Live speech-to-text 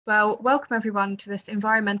Well, welcome everyone to this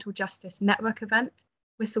Environmental Justice Network event,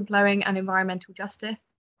 Whistleblowing and Environmental Justice.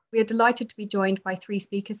 We are delighted to be joined by three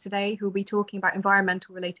speakers today who will be talking about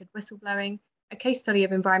environmental related whistleblowing, a case study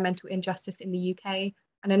of environmental injustice in the UK,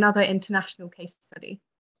 and another international case study.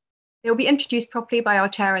 They'll be introduced properly by our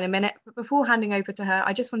chair in a minute, but before handing over to her,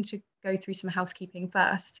 I just wanted to go through some housekeeping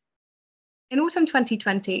first. In autumn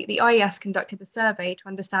 2020, the IES conducted a survey to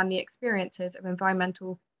understand the experiences of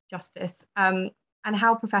environmental justice and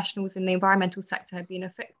how professionals in the environmental sector had been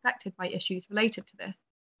affected by issues related to this,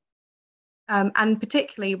 and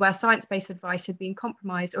particularly where science-based advice had been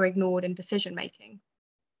compromised or ignored in decision-making.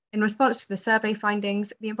 In response to the survey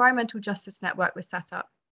findings, the Environmental Justice Network was set up.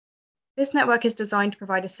 This network is designed to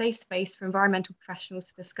provide a safe space for environmental professionals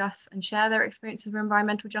to discuss and share their experiences of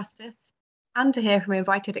environmental justice, and to hear from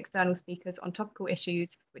invited external speakers on topical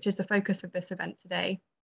issues, which is the focus of this event today.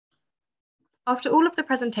 After all of the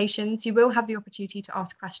presentations, you will have the opportunity to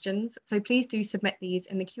ask questions, so please do submit these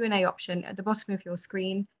in the Q&A option at the bottom of your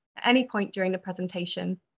screen at any point during the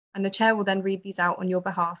presentation, and the chair will then read these out on your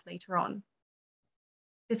behalf later on.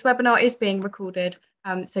 This webinar is being recorded,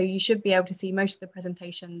 so you should be able to see most of the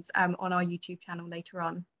presentations on our YouTube channel later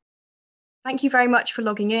on. Thank you very much for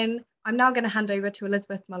logging in. I'm now going to hand over to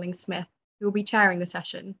Elizabeth Mulling-Smith, who will be chairing the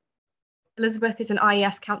session. Elizabeth is an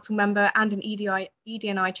IES council member and an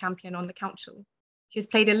ED&I champion on the council. She has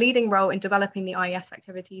played a leading role in developing the IES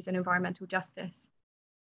activities in environmental justice.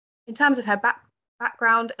 In terms of her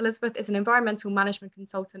background, Elizabeth is an environmental management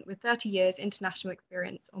consultant with 30 years international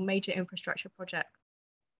experience on major infrastructure projects.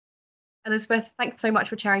 Elizabeth, thanks so much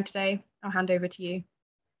for chairing today. I'll hand over to you.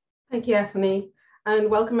 Thank you, Anthony, and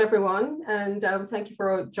welcome everyone. And thank you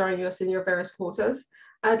for joining us in your various quarters.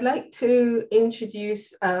 I'd like to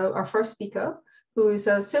introduce our first speaker, who is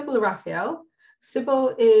Sybille Raphael.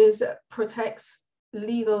 Sybille is Protect's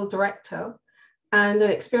legal director and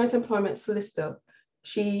an experienced employment solicitor.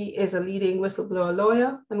 She is a leading whistleblower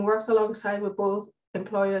lawyer and worked alongside with both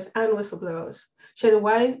employers and whistleblowers. She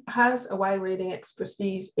has a wide-ranging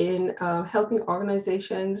expertise in helping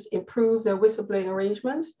organizations improve their whistleblowing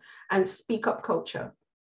arrangements and speak up culture.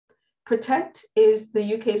 Protect is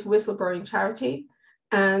the UK's whistleblowing charity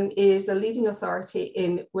and is a leading authority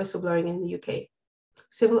in whistleblowing in the UK.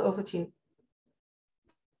 Sybille, over to you.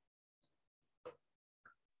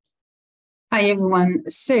 Hi, everyone.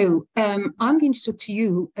 So I'm going to talk to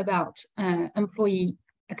you about employee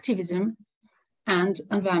activism and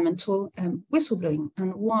environmental whistleblowing.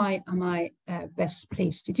 And why am I best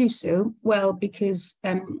placed to do so? Well, because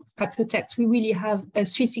at Protect, we really have a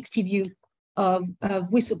 360 view of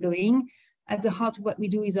whistleblowing. At the heart of what we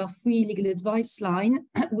do is our free legal advice line.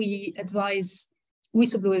 We advise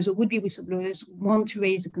whistleblowers or would-be whistleblowers who want to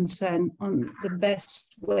raise a concern on the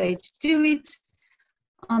best way to do it,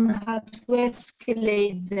 on how to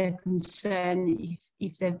escalate their concern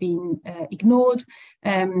if they've been ignored,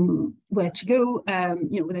 where to go,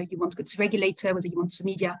 whether you want to go to the regulator, whether you want to the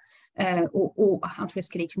media, or how to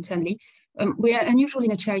escalate internally. We are unusual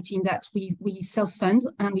in a charity in that we self-fund,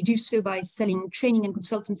 and we do so by selling training and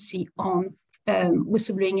consultancy on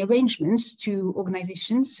whistleblowing arrangements to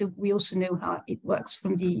organizations. So we also know how it works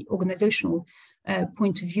from the organizational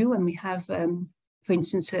point of view. And we have, for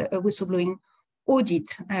instance, a whistleblowing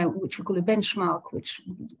audit, which we call a benchmark, which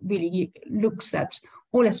really looks at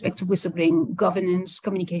all aspects of whistleblowing, governance,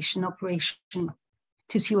 communication, operation,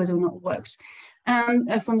 to see whether or not it works.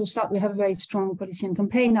 And from the start, we have a very strong policy and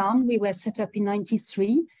campaign arm. We were set up in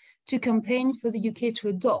 '93 to campaign for the UK to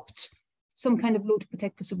adopt some kind of law to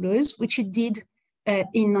protect whistleblowers, which it did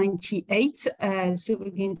in '98. So we're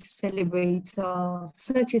going to celebrate our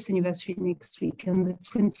 30th anniversary next week and the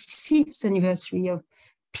 25th anniversary of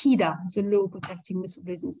PIDA, the law protecting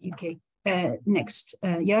whistleblowers in the UK, next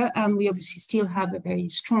year. And we obviously still have a very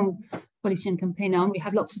strong policy and campaign arm. We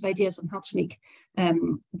have lots of ideas on how to make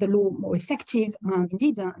the law more effective. And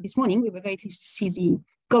indeed, this morning, we were very pleased to see the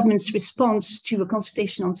government's response to a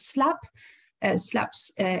consultation on SLAP.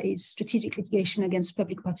 SLAPs is strategic litigation against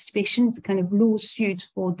public participation. It's a kind of lawsuit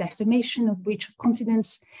for defamation or breach of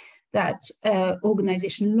confidence that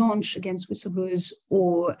organizations launch against whistleblowers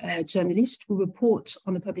or journalists who report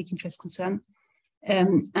on a public interest concern.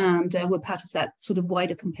 And we're part of that sort of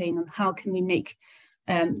wider campaign on how can we make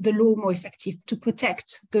the law more effective to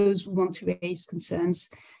protect those who want to raise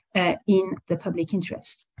concerns in the public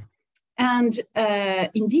interest. And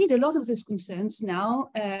indeed, a lot of those concerns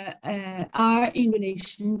now are in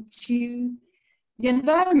relation to the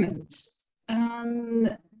environment.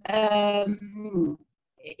 And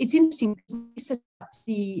it's interesting, we set up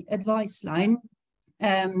the advice line.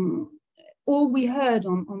 All we heard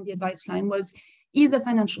on the advice line was, either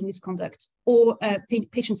financial misconduct or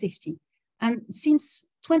patient safety. And since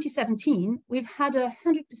 2017, we've had a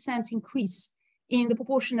 100% increase in the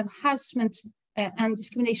proportion of harassment and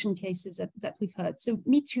discrimination cases that we've heard. So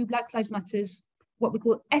Me Too, Black Lives Matters, what we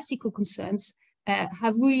call ethical concerns,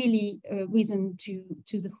 have really risen to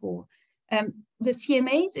the fore. The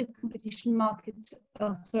CMA, the Competition Market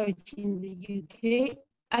Authority in the UK,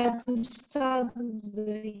 at the start of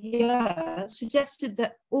the year, suggested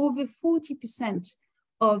that over 40%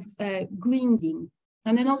 of greening,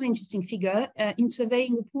 and another interesting figure, in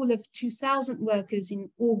surveying a pool of 2,000 workers in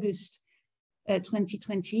August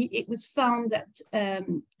 2020, it was found that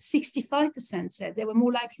 65% said they were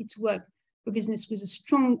more likely to work for business with a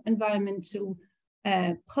strong environmental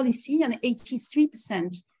policy, and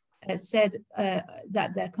 83% said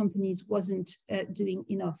that their companies wasn't doing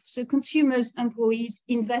enough. So consumers, employees,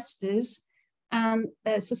 investors, and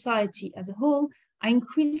society as a whole are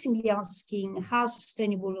increasingly asking how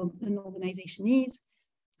sustainable an organization is.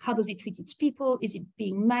 How does it treat its people? Is it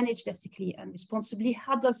being managed ethically and responsibly?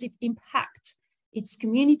 How does it impact its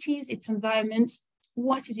communities, its environment?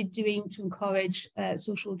 What is it doing to encourage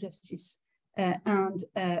social justice and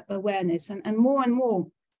awareness? And more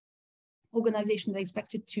organizations are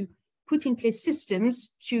expected to put in place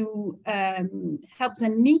systems to help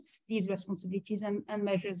them meet these responsibilities and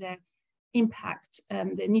measure their impact.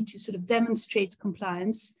 They need to sort of demonstrate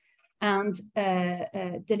compliance and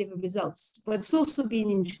deliver results. What's also been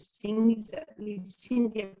interesting is that we've seen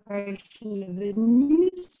the apparition of a new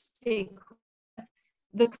stakeholder,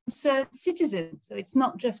 the concerned citizen. So it's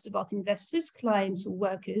not just about investors, clients, or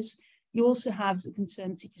workers. You also have the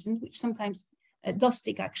concerned citizen, which sometimes does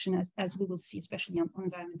take action, as we will see, especially on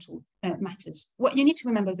environmental matters. What you need to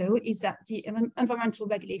remember, though, is that the environmental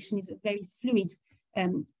regulation is a very fluid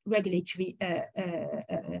regulatory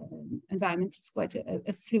environment. It's quite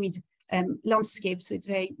a fluid landscape, so it's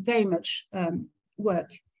very much work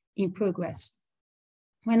in progress.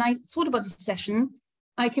 When I thought about this session,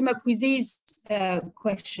 I came up with these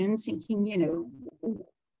questions, thinking, you know,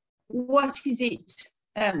 what is it?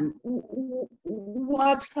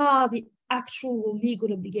 What are the actual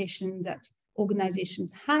legal obligations that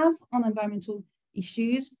organizations have on environmental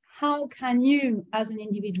issues? How can you, as an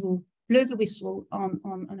individual, blow the whistle on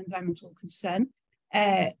an environmental concern?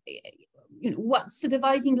 You know, what's the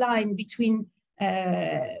dividing line between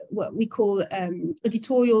what we call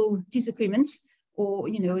editorial disagreement, or,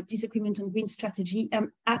 you know, disagreement on green strategy,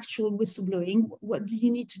 and actual whistleblowing? What do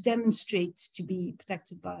you need to demonstrate to be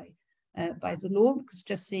protected by the law? Because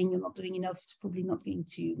just saying you're not doing enough is probably not going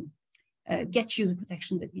to get you the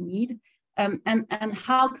protection that you need. And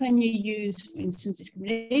how can you use, for instance,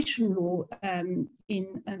 discrimination law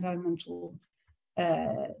in environmental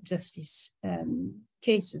justice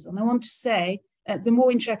cases? And I want to say the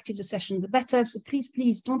more interactive the session, the better. So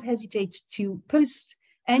please don't hesitate to post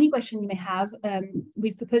any question you may have.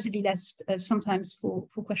 We've purposely left sometimes for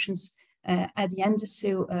questions at the end,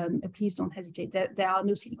 so please don't hesitate. There are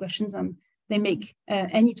no silly questions, and they make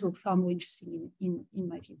any talk far more interesting in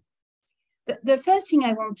my view. The first thing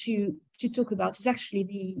I want to talk about is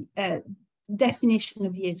actually the definition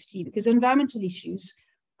of ESG, because environmental issues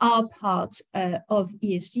are part of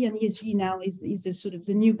ESG, and ESG now is the sort of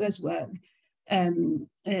the new buzzword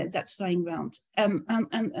that's flying around.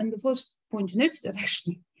 And the first point to note is that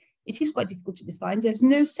actually it is quite difficult to define. There's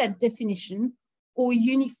no set definition or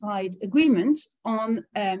unified agreement on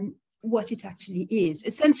what it actually is.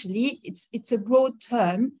 Essentially, it's a broad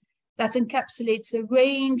term that encapsulates a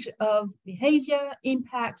range of behavior,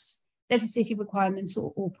 impacts, legislative requirements,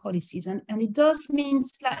 or policies. And it does mean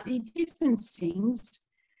slightly different things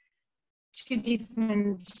to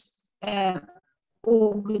different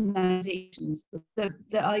organizations. The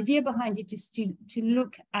idea behind it is to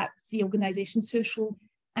look at the organization's social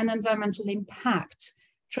and environmental impact,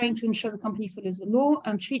 trying to ensure the company follows the law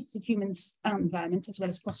and treats the humans and environment as well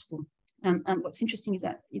as possible. And what's interesting is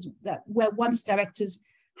that where once directors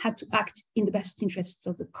had to act in the best interests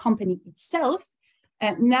of the company itself,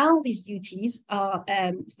 now these duties are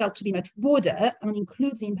felt to be much broader and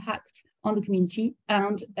include the impact on the community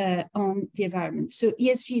and on the environment. So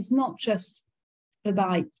ESG is not just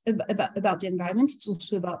about the environment, it's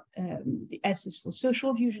also about the S is for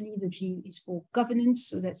social, usually the G is for governance,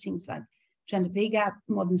 so that's things like gender pay gap,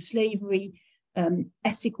 modern slavery,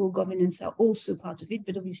 ethical governance are also part of it,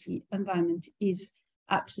 but obviously environment is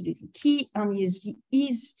absolutely key, and ESG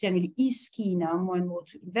is generally key now more and more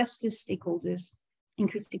to investors, stakeholders,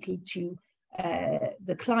 increasingly to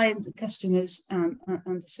the clients, the customers, and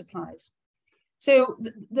the suppliers. So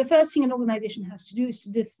the first thing an organization has to do is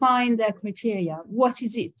to define their criteria. What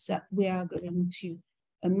is it that we are going to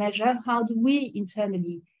measure? How do we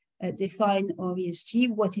internally define our ESG?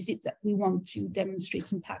 What is it that we want to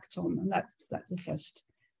demonstrate impact on? And that's the first.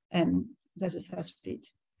 That's the first bit.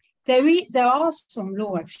 There are some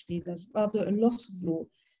law, actually. There's rather a lot of law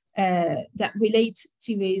that relate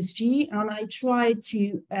to ESG, and I try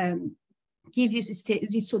to give you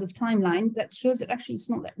this sort of timeline that shows that actually it's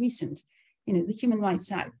not that recent. You know, the Human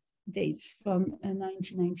Rights Act dates from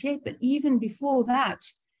 1998, but even before that,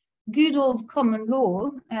 good old common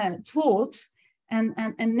law, tort and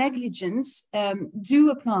negligence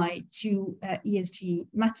do apply to ESG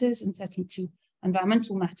matters, and certainly to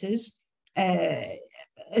environmental matters.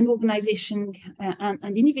 An organization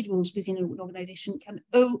and individuals within an organization can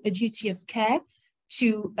owe a duty of care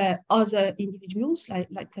to other individuals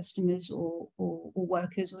like customers or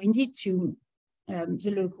workers, or indeed to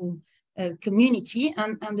the local community,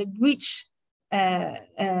 and the breach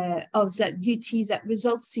of that duty that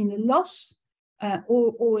results in a loss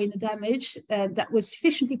or in a damage that was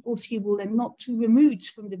sufficiently foreseeable and not too removed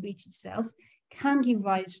from the breach itself can give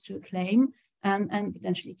rise to a claim and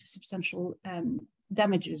potentially to substantial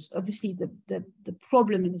damages. Obviously, the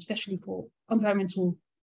problem, and especially for environmental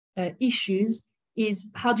issues,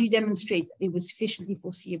 is how do you demonstrate it was sufficiently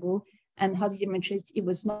foreseeable, and how do you demonstrate it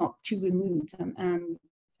was not too removed, and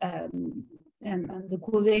the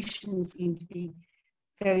causation is going to be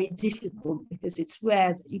very difficult, because it's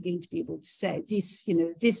rare that you're going to be able to say this, you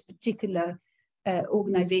know, this particular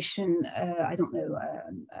organization, I don't know,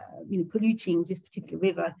 polluting this particular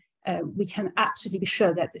river. We can absolutely be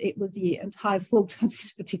sure that it was the entire fault of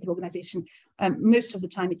this particular organization. Most of the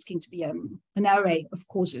time, it's going to be an array of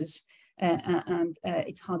causes, and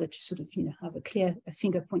it's harder to sort of, have a clear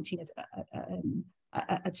finger pointing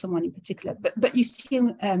at someone in particular. But you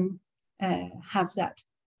still have that.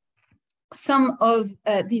 Some of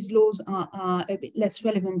these laws are a bit less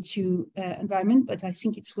relevant to environment, but I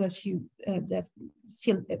think it's worth you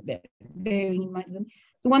still bearing in mind them.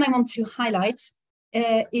 The one I want to highlight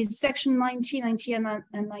is Section 90, 91,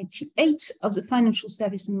 and 98 of the Financial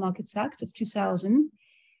Services and Markets Act of 2000.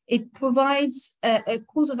 It provides a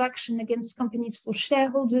cause of action against companies for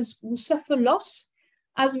shareholders who suffer loss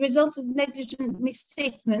as a result of negligent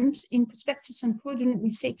misstatement in prospectus and fraudulent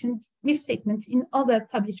misstatement in other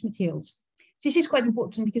published materials. This is quite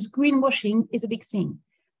important because greenwashing is a big thing.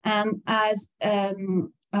 And as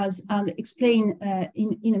I'll explain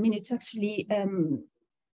in a minute, actually,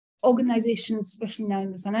 organizations, especially now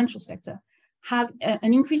in the financial sector, have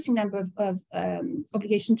an increasing number of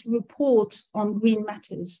obligations to report on green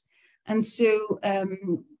matters. And so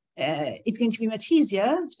it's going to be much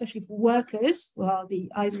easier, especially for workers who are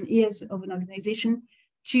the eyes and ears of an organization,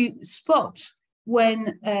 to spot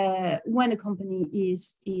when a company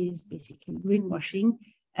is basically greenwashing,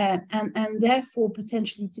 and therefore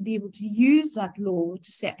potentially to be able to use that law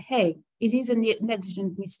to say, hey, it is a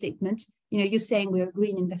negligent misstatement. You're saying we're a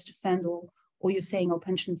green investor fund, or you're saying our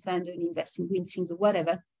pension fund only invests in green things or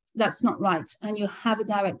whatever. That's not right. And you have a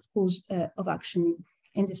direct cause of action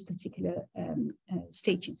in this particular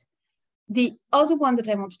statute. The other one that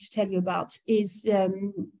I wanted to tell you about is a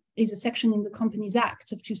section in the Companies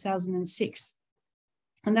Act of 2006.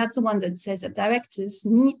 And that's the one that says that directors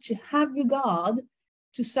need to have regard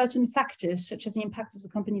to certain factors, such as the impact of the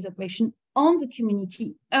company's operation on the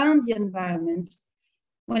community and the environment,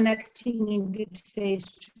 when acting in good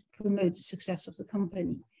faith to promote the success of the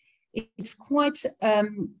company. It's quite a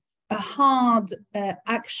hard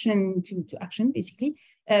action to action, basically,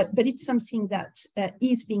 but it's something that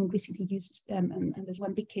is being recently used, and there's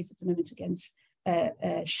one big case at the moment against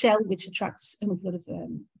Shell, which attracts a lot of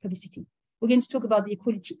publicity. We're going to talk about the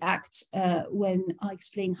Equality Act when I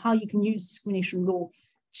explain how you can use discrimination law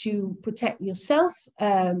to protect yourself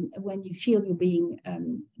when you feel you're being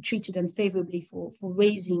treated unfavorably for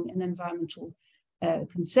raising an environmental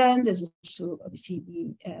concern. There's also obviously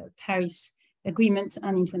the Paris Agreement,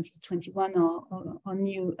 and in 2021 our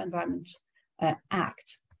new Environment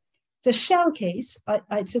Act. The Shell case,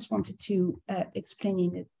 I just wanted to explain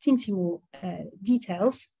in a teensy more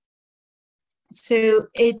details. So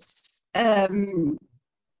it's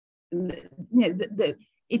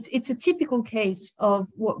it's a typical case of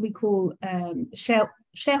what we call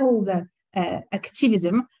shareholder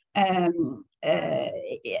activism, and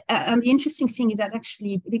the interesting thing is that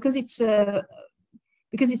actually because it's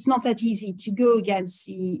not that easy to go against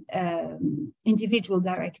the individual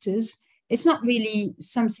directors, it's not really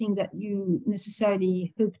something that you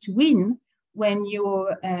necessarily hope to win when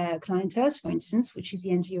your clientele, for instance, which is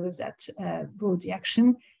the NGOs that brought the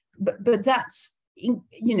action, but that's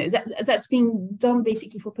that's being done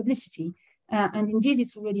basically for publicity, And indeed,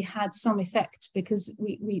 it's already had some effect, because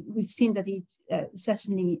we've seen that it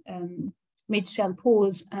certainly made Shell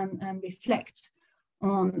pause and reflect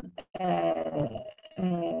on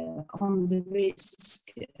the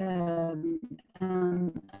risk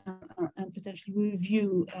and potentially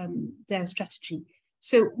review their strategy.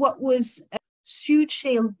 So what was sued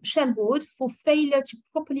Shell board for failure to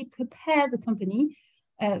properly prepare the company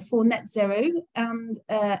for net zero, and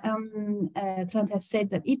client has said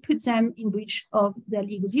that it puts them in breach of their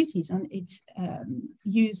legal duties, and it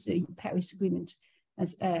used the Paris Agreement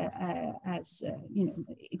as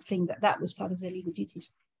explaining that was part of their legal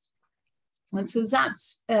duties. And so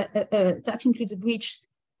that includes a breach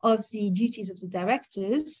of the duties of the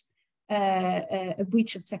directors, a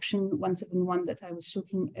breach of Section 171 that I was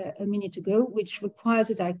talking a minute ago, which requires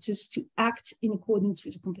the directors to act in accordance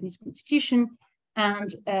with the company's constitution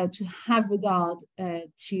and to have regard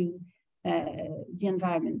to the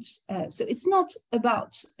environment. So it's not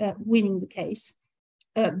about winning the case,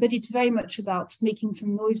 but it's very much about making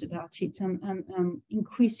some noise about it and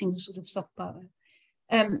increasing the sort of soft power.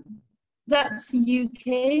 That's the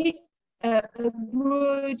UK.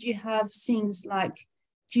 Abroad, you have things like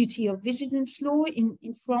duty of vigilance law in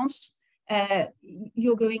France.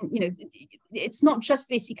 You're going, it's not just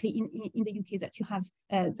basically in the UK that you have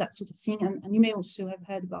that sort of thing. And you may also have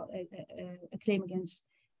heard about a claim against,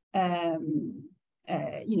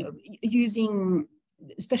 using,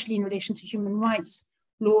 especially in relation to human rights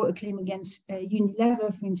law, a claim against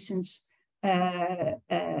Unilever, for instance, and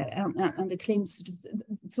the claims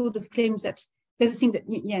sort of claims that there's a thing that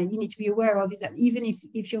you need to be aware of, is that even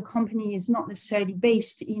if your company is not necessarily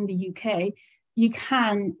based in the UK, you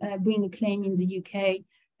can bring a claim in the UK,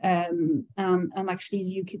 and actually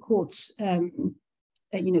the UK courts can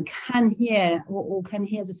hear or can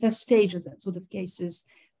hear the first stage of that sort of cases.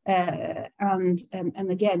 And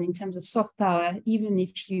again, in terms of soft power, even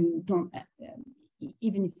if you don't,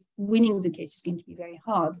 even if winning the case is going to be very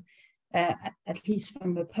hard, at least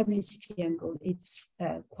from a publicity angle, it's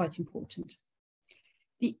quite important.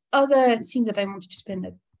 The other thing that I wanted to spend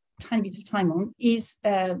a tiny bit of time on is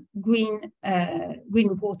green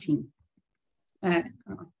reporting. I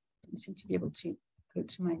don't seem to be able to go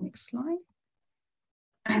to my next slide.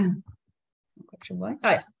 I'm not quite sure why. Oh,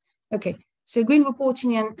 yeah. Okay. So green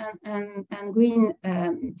reporting and green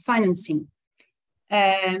financing.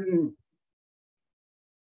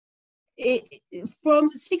 From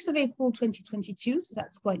the 6th of April 2022, so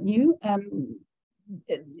that's quite new,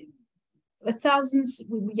 we've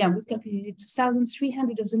calculated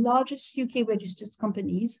 1,300 of the largest UK registered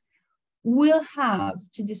companies will have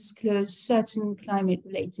to disclose certain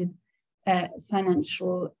climate-related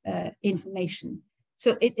financial information.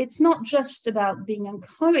 So it's not just about being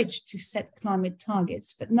encouraged to set climate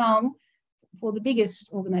targets, but now for the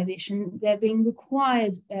biggest organization, they're being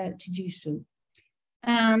required to do so.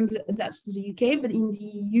 And that's for the UK, but in the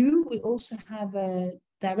EU, we also have a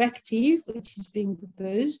directive which is being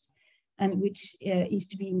proposed and which is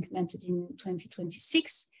to be implemented in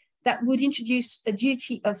 2026, that would introduce a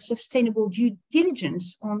duty of sustainable due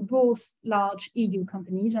diligence on both large EU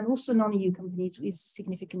companies and also non-EU companies with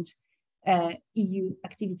significant EU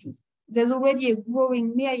activities. There's already a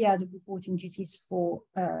growing myriad of reporting duties for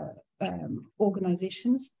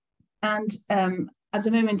organizations, and at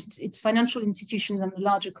the moment it's financial institutions and the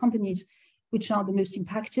larger companies which are the most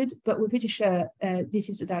impacted, but we're pretty sure this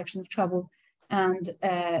is the direction of travel, and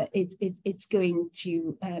it's going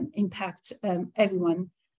to impact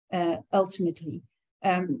everyone ultimately.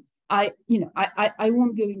 I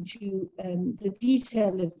won't go into the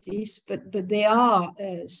detail of this, but there are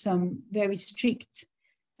some very strict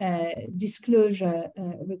disclosure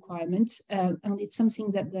requirements, and it's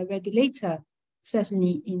something that the regulator,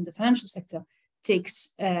 certainly in the financial sector,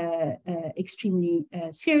 takes extremely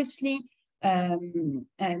seriously. And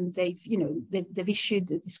they've issued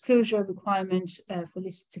a disclosure requirement for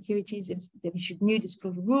listed securities. They've issued new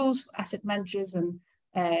disclosure rules for asset managers and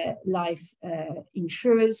life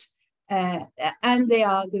insurers, and they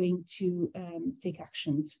are going to take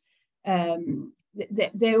actions.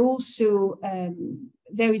 They're also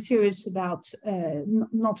very serious about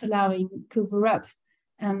not allowing cover-up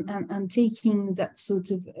and taking that sort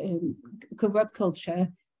of cover-up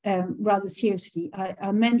culture rather seriously.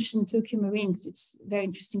 I mentioned Tokyo Marine because it's very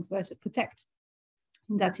interesting for us at Protect,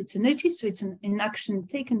 in that it's a notice, so it's an action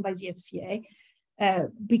taken by the FCA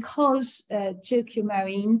because Tokyo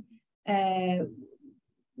Marine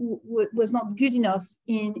was not good enough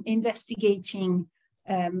in investigating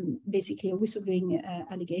basically a whistleblowing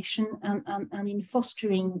allegation and in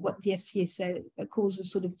fostering what the FCA calls a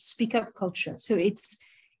sort of speak up culture. So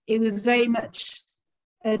it was very much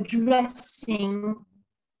addressing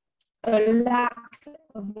a lack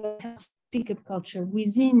of a speak-up culture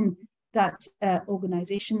within that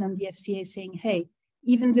organization, and the FCA saying, hey,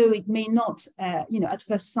 even though it may not, at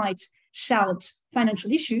first sight, shout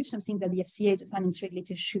financial issues, something that the FCA as a finance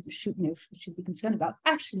regulator should be concerned about.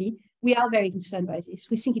 Actually, we are very concerned by this.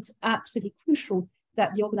 We think it's absolutely crucial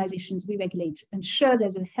that the organizations we regulate ensure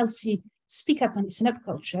there's a healthy speak up and listen up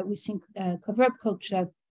culture. We think cover up culture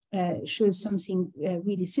shows something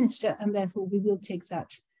really sinister, and therefore we will take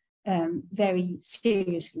that very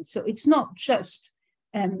seriously. So it's not just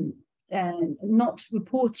not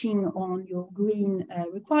reporting on your green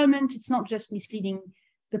requirement. It's not just misleading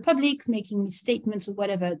the public, making misstatements or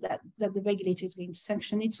whatever that the regulator is going to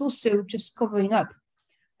sanction. It's also just covering up,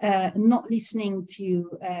 not listening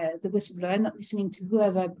to the whistleblower, not listening to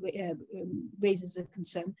whoever raises a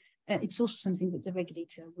concern. It's also something that the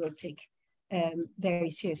regulator will take very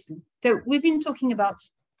seriously. So we've been talking about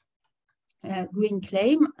green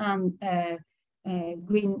claim and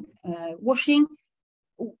green washing.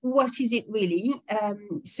 What is it really?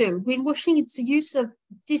 So greenwashing, it's the use of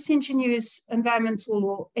disingenuous environmental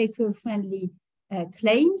or eco-friendly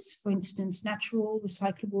claims, for instance, natural,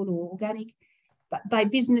 recyclable, or organic, but by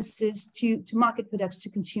businesses to market products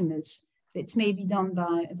to consumers. It may be done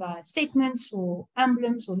via statements or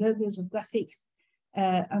emblems or logos or graphics,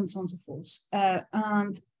 and so on and so forth.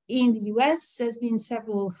 And in the US, there's been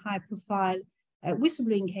several high-profile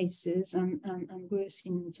whistleblowing cases and growth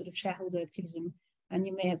in sort of shareholder activism. And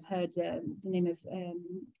you may have heard the name of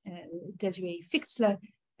Desiree Fixler,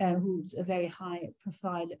 who's a very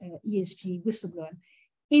high-profile ESG whistleblower.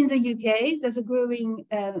 In the UK, there's a growing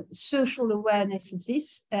social awareness of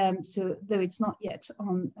this, so though it's not yet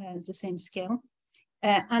on the same scale.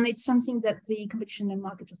 And it's something that the Competition and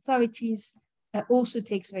Market Authorities also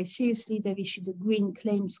takes very seriously. They've issued a Green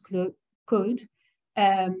Claims Code,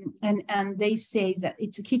 and they say that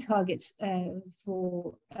it's a key target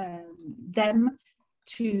for them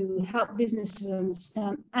to help businesses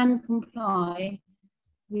understand and comply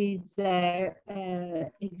with their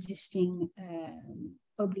existing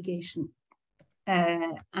obligation.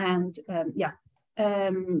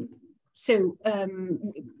 So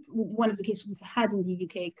one of the cases we've had in the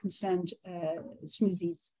UK concerned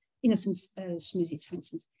smoothies, innocent smoothies, for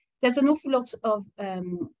instance. There's an awful lot of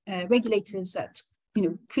regulators that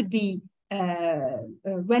could be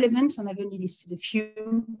relevant, and I've only listed a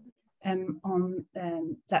few on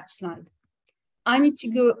that slide. I need to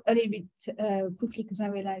go a little bit quickly because I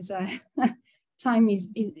realize time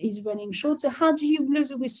is running short. So how do you blow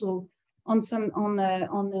the whistle on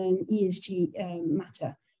an ESG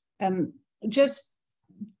matter? Just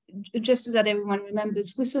so that everyone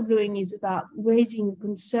remembers, whistleblowing is about raising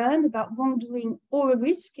concern about wrongdoing or a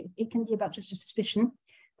risk. It can be about just a suspicion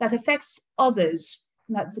that affects others.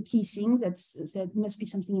 That's the key thing. There must be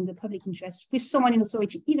something in the public interest with someone in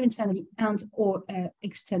authority, either internally and or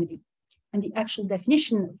externally. And the actual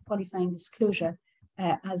definition of qualifying disclosure,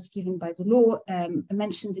 as given by the law,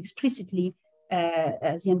 mentions explicitly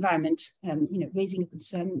the environment, raising a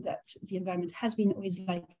concern that the environment has been or is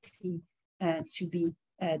likely to be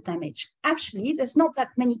damaged. Actually, there's not that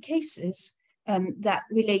many cases that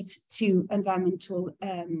relate to environmental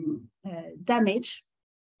damage.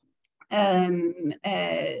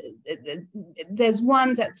 There's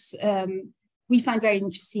one that's we find very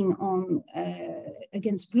interesting on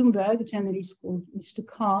against Bloomberg, a journalist called Mr.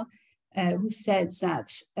 Carr, who said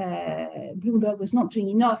that Bloomberg was not doing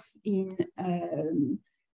enough in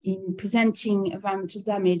presenting environmental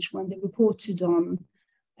damage when they reported on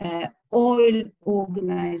oil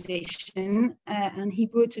organization, and he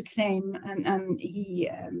brought a claim, and he,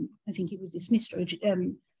 I think he was dismissed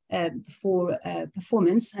before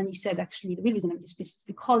performance, and he said, actually, the real reason I'm dismissed is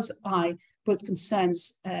because I brought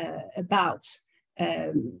concerns about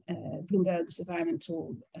Bloomberg's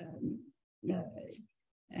environmental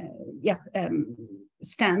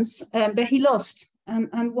stance, but he lost.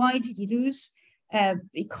 And why did he lose?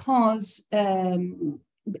 Because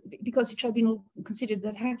the tribunal considered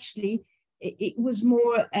that actually it was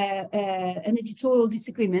more an editorial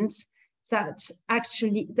disagreement that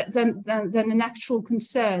actually than an actual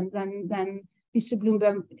concern than Mr.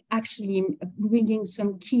 Bloomberg actually bringing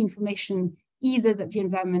some key information, either that the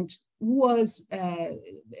environment was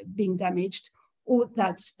being damaged or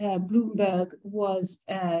that Bloomberg was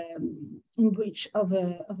in breach of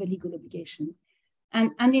a legal obligation.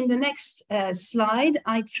 And in the next slide,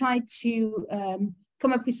 I tried to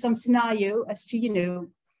come up with some scenario as to,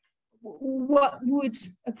 what would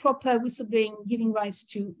a proper whistleblowing giving rise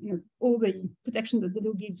to all the protection that the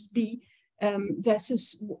law gives be,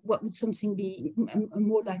 versus what would something be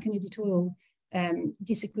more like an editorial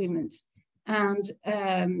disagreement. And,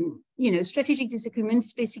 strategic disagreement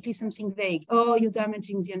is basically something vague. Oh, you're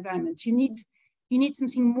damaging the environment. You need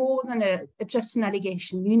something more than just an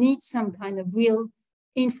allegation. You need some kind of real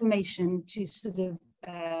information to sort of,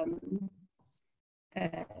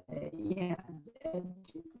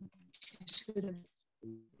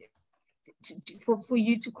 for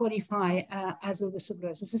you to qualify as a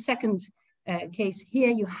whistleblower. So it's the second case. Here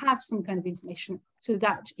you have some kind of information, so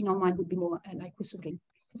that in our mind would be more like whistleblowing.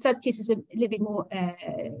 The third case is a little bit more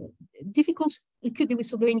difficult. It could be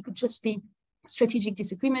whistleblowing, it could just be strategic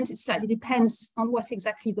disagreement. It slightly depends on what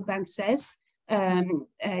exactly the bank says.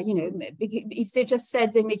 If they just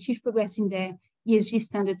said they made huge progress in their ESG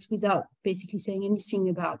standards without basically saying anything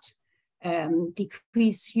about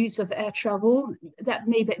decreased use of air travel, that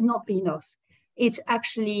may not be enough. It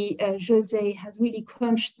actually, Jose has really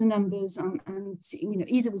crunched the numbers and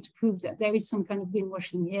is able to prove that there is some kind of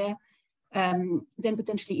greenwashing here. Then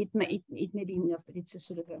potentially it may be enough, but it's a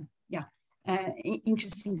sort of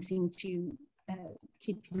interesting thing to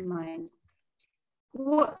keep in mind.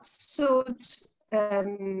 What sort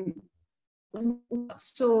of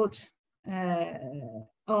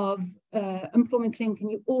employment claim can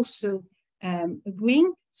you also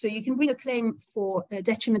bring? So you can bring a claim for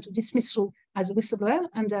detrimental dismissal as a whistleblower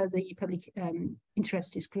under the Public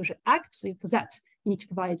Interest Disclosure Act. So for that, you need to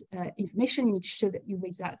provide information. You need to show that you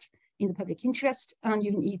raise that in the public interest, and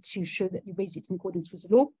you need to show that you raised it in accordance with the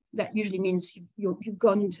law. That usually means you've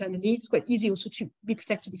gone internally. It's quite easy also to be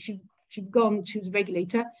protected if you've gone to the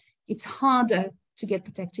regulator. It's harder to get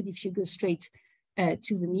protected if you go straight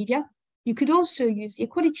to the media. You could also use the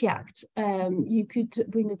Equality Act. You could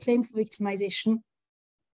bring a claim for victimization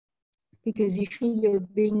because you feel you're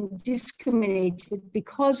being discriminated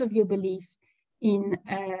because of your belief in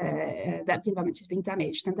that the environment is being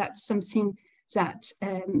damaged. And that's something that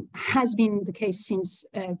has been the case since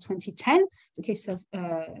 2010, the case of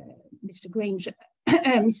Mr. Granger,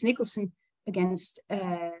 Mr. Nicholson against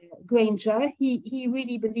Granger. He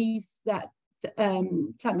really believed that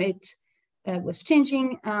climate was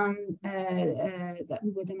changing and that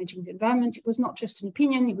we were damaging the environment. It was not just an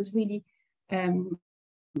opinion, it was really a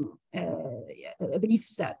belief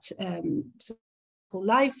that for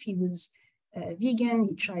life he was vegan,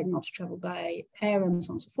 he tried not to travel by air and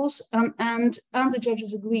so on and so forth. And the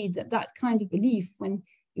judges agreed that that kind of belief, when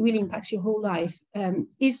it really impacts your whole life,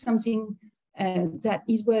 is something that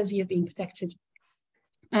is worthy of being protected.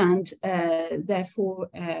 And therefore,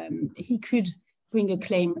 he could bring a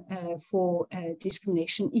claim for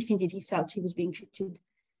discrimination if indeed he felt he was being treated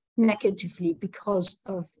negatively because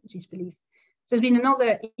of this belief. There's been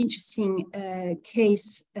another interesting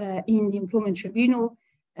case in the Employment Tribunal.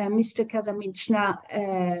 Mr. Casaminchna,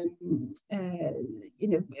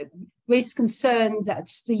 raised concern that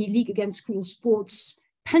the League Against Cruel Sports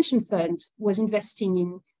pension fund was investing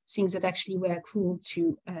in things that actually were cruel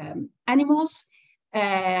to animals,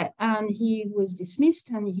 and he was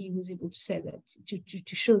dismissed. And he was able to say that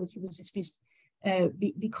to show that he was dismissed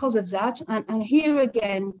because of that. And here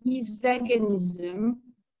again, his veganism.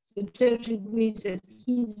 The judge agrees that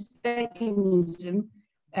his veganism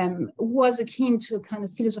was akin to a kind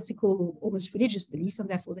of philosophical, almost religious belief, and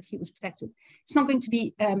therefore that he was protected. It's not going to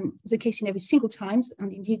be the case in every single time.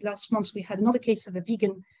 And indeed, last month we had another case of a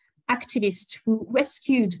vegan activist who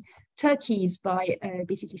rescued turkeys by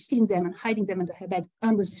basically stealing them and hiding them under her bed,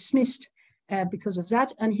 and was dismissed because of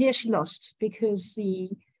that. And here she lost because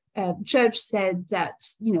the judge said that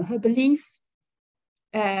her belief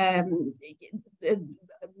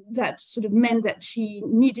that sort of meant that she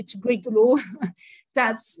needed to break the law.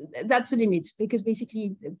 that's a limit, because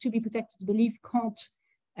basically to be protected, the belief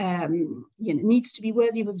needs to be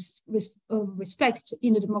worthy of respect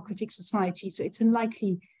in a democratic society. So it's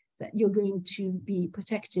unlikely that you're going to be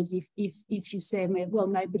protected if you say, well,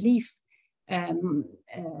 my belief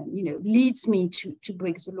leads me to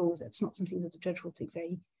break the law. That's not something that the judge will take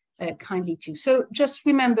very kindly to. So just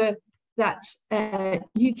remember that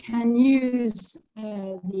you can use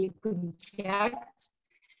the Equality Act.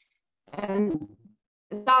 And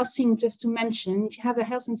last thing just to mention, if you have a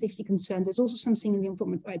health and safety concern, there's also something in the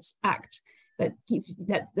Employment Rights Act that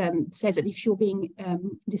says that if you're being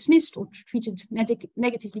dismissed or treated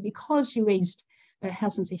negatively because you raised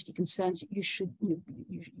health and safety concerns,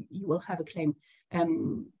 you will have a claim.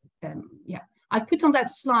 I've put on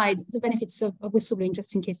that slide the benefits of whistleblowing,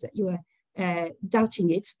 just in case that you were doubting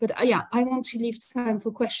it, but I want to leave time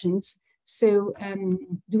for questions. So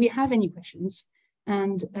do we have any questions?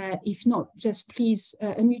 And if not, just please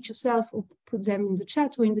unmute yourself or put them in the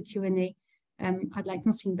chat or in the Q&A. I'd like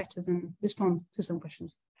nothing better than respond to some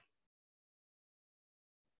questions.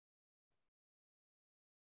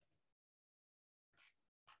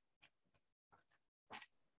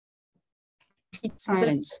 complete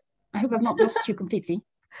silence. I hope I've not lost you completely.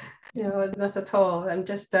 No, not at all. I'm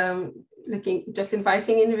just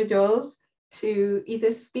inviting individuals to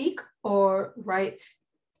either speak or write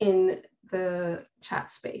in the chat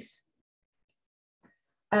space.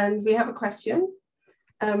 And we have a question.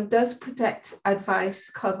 Does Protect advice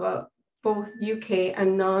cover both UK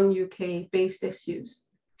and non-UK based issues?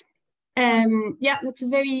 Yeah, that's a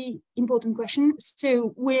very important question.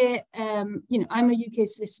 So we're, I'm a UK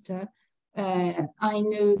solicitor. I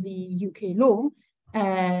know the UK law.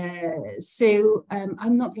 So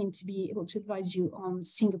I'm not going to be able to advise you on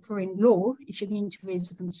Singaporean law if you're going to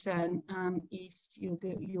raise a concern, if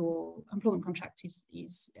your employment contract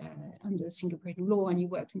is under Singaporean law and you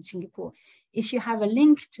work in Singapore. If you have a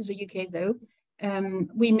link to the UK though,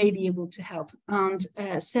 we may be able to help, and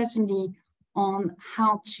certainly on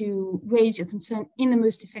how to raise your concern in the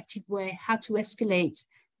most effective way, how to escalate,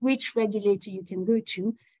 which regulator you can go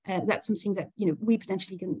to. That's something that we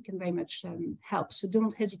potentially can very much help. So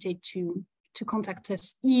don't hesitate to contact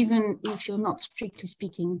us, even if you're not strictly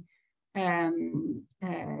speaking,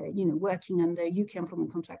 working under UK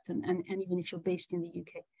employment contract, and even if you're based in the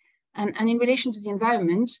UK. And in relation to the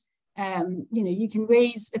environment, you can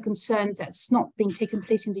raise a concern that's not being taken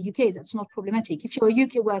place in the UK. That's not problematic. If you're a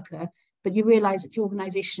UK worker, but you realize that your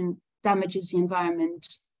organization damages the environment,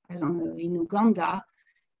 I don't know, in Uganda,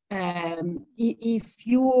 if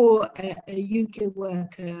you're a UK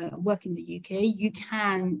worker working in the UK, you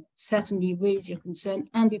can certainly raise your concern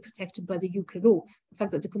and be protected by the UK law. The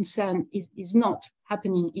fact that the concern is not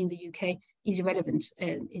happening in the UK is irrelevant.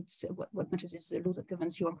 It's what matters is the law that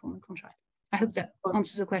governs your employment contract. I hope that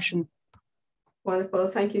answers the question. Wonderful.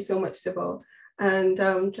 Thank you so much, Sybille. And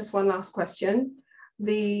just one last question.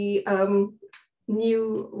 The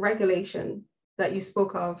new regulation that you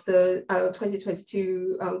spoke of, the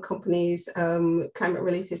 2022 companies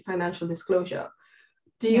climate-related financial disclosure.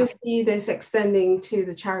 Do you see this extending to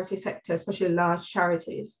the charity sector, especially large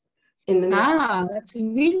charities? That's a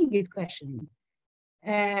really good question.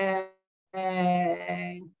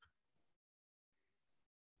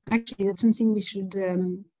 Actually, that's something we should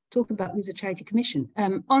talk about with the Charity Commission.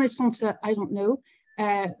 Honest answer, I don't know.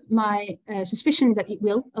 My suspicion is that it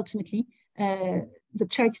will ultimately. The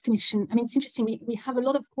Charity Commission, I mean, it's interesting, we have a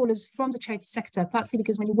lot of callers from the charity sector, partly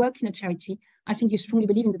because when you work in a charity, I think you strongly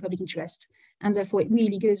believe in the public interest, and therefore it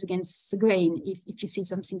really goes against the grain if you see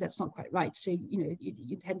something that's not quite right. So,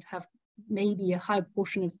 you tend to have maybe a high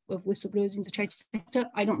proportion of whistleblowers in the charity sector.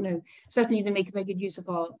 I don't know. Certainly they make a very good use of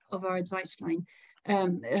our advice line.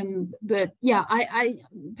 But yeah, I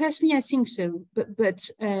personally, I think so, but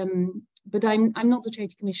I'm not the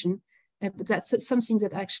Charity Commission. But that's something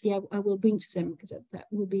that actually I will bring to them, because that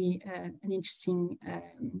will be an interesting,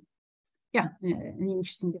 an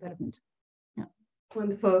interesting development. Yeah.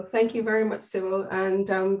 Wonderful. Thank you very much, Sybille, and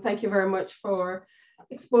thank you very much for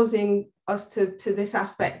exposing us to this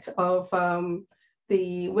aspect of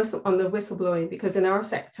the whistleblowing, because in our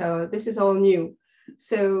sector this is all new.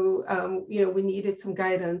 So we needed some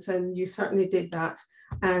guidance, and you certainly did that,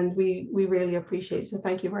 and we really appreciate it. So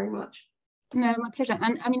thank you very much. No, my pleasure.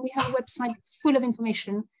 And I mean, we have a website full of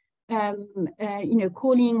information.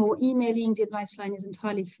 Calling or emailing the advice line is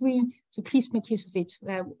entirely free. So please make use of it.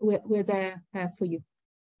 We're there for you.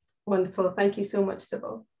 Wonderful. Thank you so much,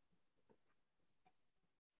 Sybille.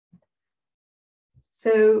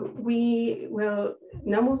 So we will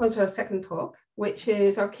now move on to our second talk, which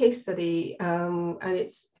is our case study. And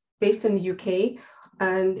it's based in the UK,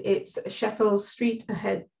 and it's Sheffield's Street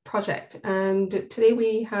Ahead project. And today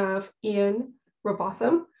we have Ian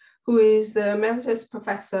Robotham, who is the Emeritus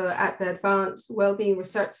Professor at the Advanced Wellbeing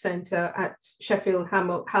Research Centre at Sheffield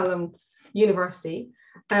Hallam University.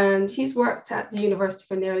 And he's worked at the university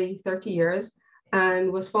for nearly 30 years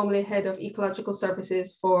and was formerly head of ecological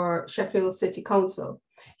services for Sheffield City Council.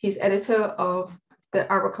 He's editor of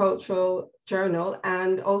the Agricultural Journal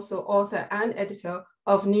and also author and editor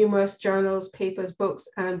of numerous journals, papers, books,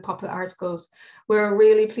 and popular articles. We're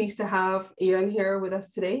really pleased to have Ian here with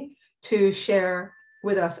us today to share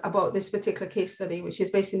with us about this particular case study, which is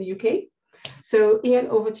based in the UK. So Ian,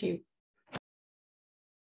 over to you.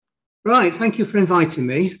 Right, thank you for inviting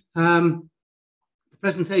me. The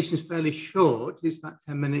presentation is fairly short. It's about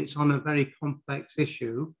 10 minutes on a very complex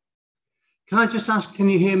issue. Can I just ask, can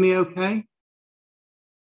you hear me okay?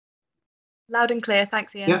 Loud and clear,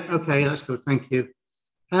 thanks Ian. Yeah, okay, that's good, thank you.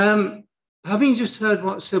 Having just heard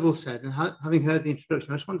what Sybille said and having heard the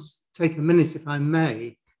introduction, I just want to take a minute, if I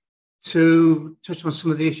may, to touch on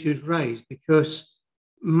some of the issues raised, because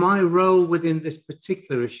my role within this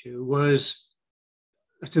particular issue was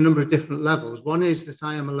at a number of different levels. One is that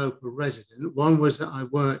I am a local resident. One was that I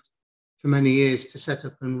worked for many years to set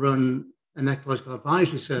up and run an ecological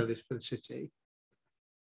advisory service for the city.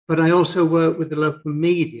 But I also work with the local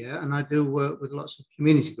media, and I do work with lots of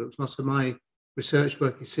community groups. Lots of my research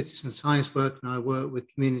work is citizen science work, and I work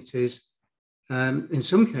with communities, in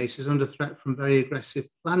some cases under threat from very aggressive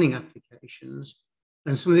planning applications.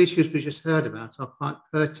 And some of the issues we just heard about are quite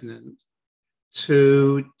pertinent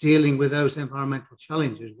to dealing with those environmental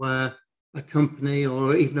challenges where a company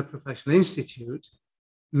or even a professional institute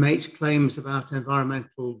makes claims about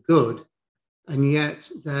environmental good, and yet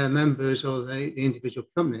their members or the individual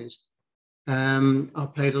companies are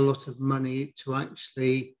paid a lot of money to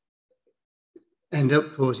actually end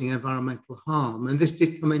up causing environmental harm. And this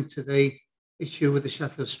did come into the issue with the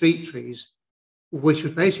Sheffield street trees, which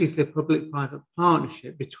was basically a public-private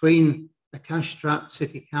partnership between a cash-strapped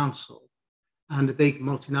city council and a big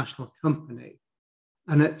multinational company.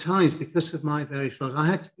 And at times, because of my various roles, I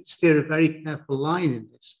had to steer a very careful line in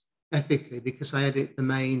this ethically, because I edit the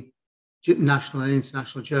main national and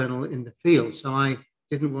international journal in the field. So I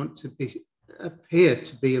didn't want to appear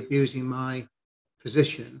to be abusing my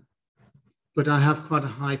position, but I have quite a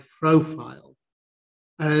high profile.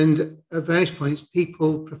 And at various points,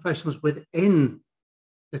 professionals within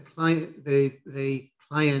the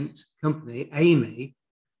client company, Amy,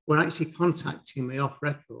 were actually contacting me off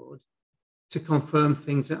record to confirm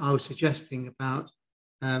things that I was suggesting about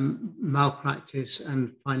malpractice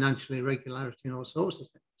and financial irregularity and all sorts of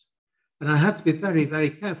things. And I had to be very,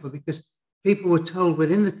 very careful, because people were told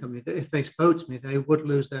within the company that if they spoke to me, they would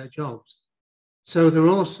lose their jobs. So there are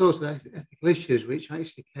all sorts of ethical issues which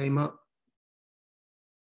actually came up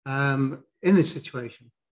in this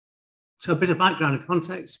situation. So a bit of background and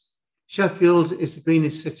context. Sheffield is the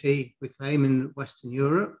greenest city, we claim, in Western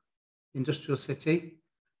Europe, industrial city.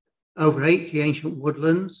 Over 80 ancient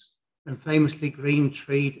woodlands and famously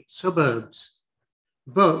green-treed suburbs.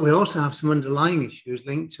 But we also have some underlying issues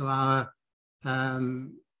linked to our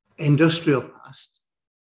industrial past,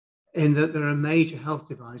 in that there are major health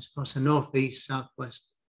divides across the northeast,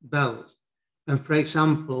 southwest belt. And for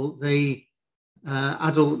example, the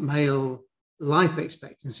adult male life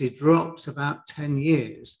expectancy drops about 10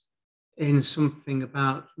 years in something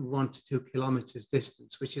about 1 to 2 kilometers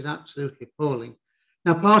distance, which is absolutely appalling.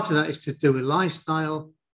 Now, part of that is to do with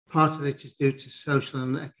lifestyle, part of it is due to social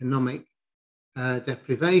and economic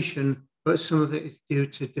deprivation, but some of it is due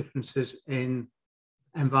to differences in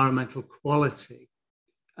environmental quality.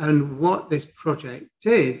 And what this project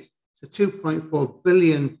did, it's a £2.4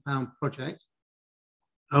 billion project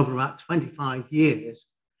over about 25 years,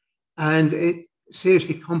 and it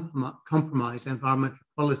seriously compromised environmental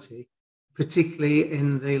quality, particularly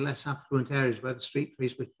in the less affluent areas where the street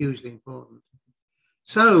trees were hugely important.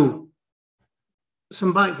 So,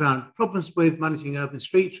 some background. Problems with managing urban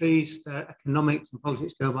street trees, their economics and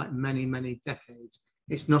politics go back many, many decades.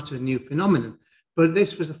 It's not a new phenomenon, but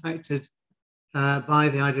this was affected by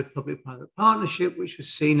the idea of public-private partnership, which was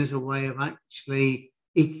seen as a way of actually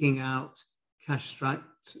eking out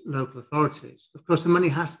cash-strapped local authorities. Of course, the money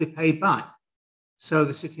has to be paid back, so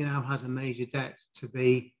the city now has a major debt to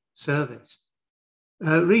be serviced.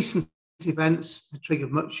 Recent events have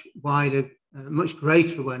triggered much wider, much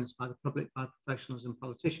greater awareness by the public, by professionals and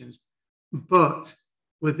politicians, but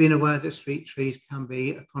we've been aware that street trees can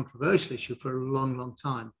be a controversial issue for a long, long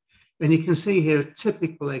time. And you can see here a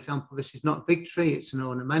typical example. This is not a big tree, it's an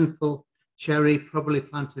ornamental cherry, probably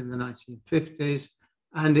planted in the 1950s,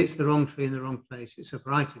 and it's the wrong tree in the wrong place. It's a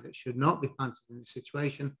variety that should not be planted in this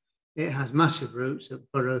situation. It has massive roots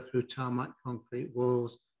that burrow through tarmac, concrete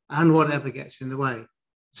walls, and whatever gets in the way.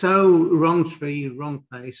 So wrong tree, wrong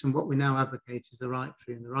place, and what we now advocate is the right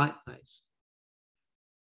tree in the right place.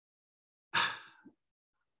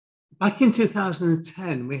 Back in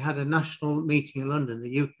 2010, we had a national meeting in London,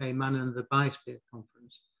 the UK Man and the Biosphere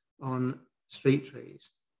Conference on street trees.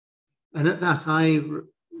 And at that, I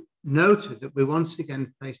noted that we once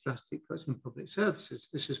again faced drastic cuts in public services.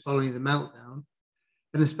 This was following the meltdown,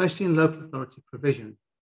 and especially in local authority provision.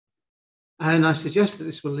 And I suggest that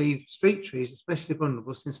this will leave street trees especially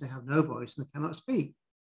vulnerable, since they have no voice and they cannot speak.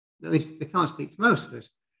 At least they can't speak to most of us.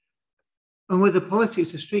 And with the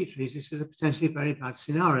politics of street trees, this is a potentially very bad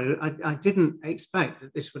scenario. I didn't expect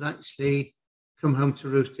that this would actually come home to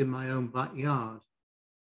roost in my own backyard.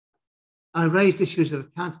 I raised issues of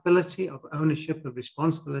accountability, of ownership, of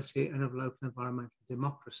responsibility, and of local environmental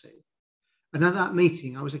democracy. And at that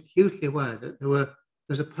meeting, I was acutely aware that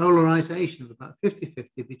there's a polarization of about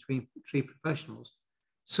 50-50 between tree professionals,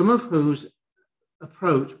 some of whose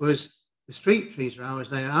approach was the street trees are ours,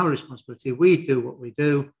 they are our responsibility, we do what we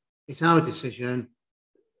do, it's our decision,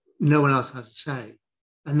 no one else has a say.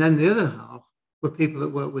 And then the other half were people that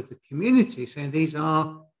work with the community, saying these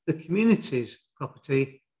are the community's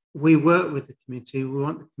property. We work with the community. We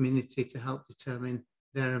want the community to help determine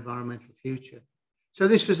their environmental future. So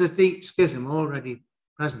this was a deep schism already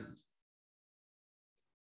present.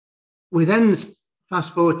 We then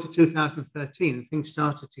fast forward to 2013, and things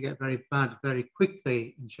started to get very bad very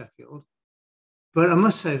quickly in Sheffield. But I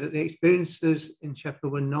must say that the experiences in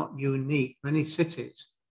Sheffield were not unique. Many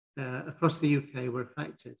cities across the UK were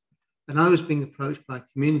affected. And I was being approached by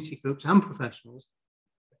community groups and professionals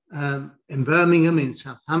in Birmingham, in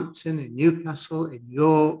Southampton, in Newcastle, in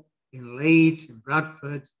York, in Leeds, in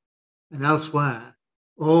Bradford, and elsewhere,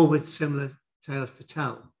 all with similar tales to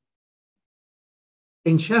tell.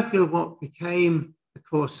 In Sheffield, what became the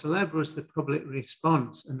cause célèbre was the public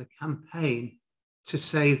response and the campaign to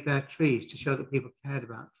save their trees, to show that people cared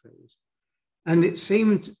about trees. And it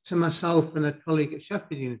seemed to myself and a colleague at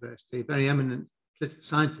Sheffield University, a very eminent political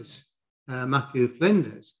scientist, Matthew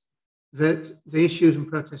Flinders, that the issues and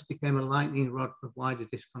protests became a lightning rod for wider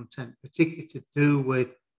discontent, particularly to do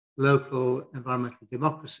with local environmental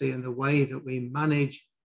democracy and the way that we manage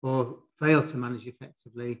or fail to manage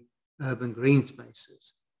effectively urban green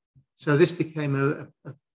spaces. So this became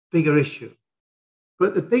a bigger issue.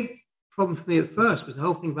 But the big problem for me at first was the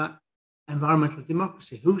whole thing about environmental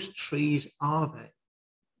democracy. Whose trees are they?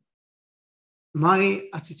 My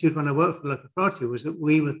attitude when I worked for the local authority was that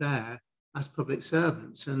we were there as public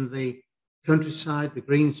servants, and the countryside, the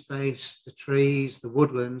green space, the trees, the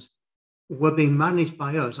woodlands were being managed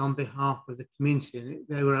by us on behalf of the community, and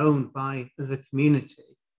they were owned by the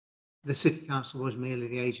community. The City Council was merely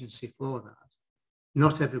the agency for that.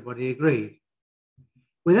 Not everybody agreed.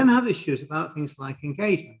 We then have issues about things like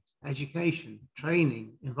engagement, education,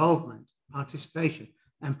 training, involvement, participation,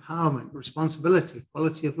 empowerment, responsibility,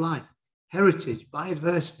 quality of life, heritage,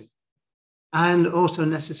 biodiversity, and also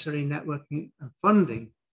necessary networking and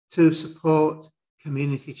funding to support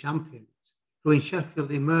community champions who in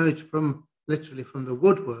Sheffield emerged from literally from the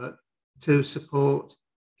woodwork to support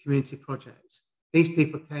community projects. These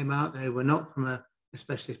people came out, they were not from a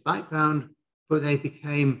specialist background, but they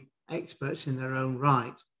became experts in their own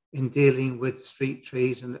right in dealing with street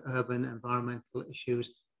trees and urban environmental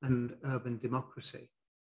issues and urban democracy.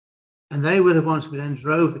 And they were the ones who then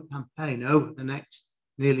drove the campaign over the next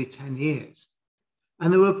nearly 10 years.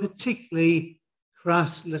 And there were particularly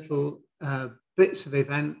crass little bits of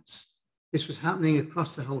events. This was happening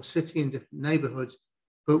across the whole city in different neighbourhoods,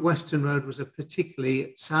 but Western Road was a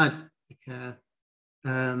particularly sad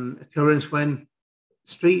occurrence when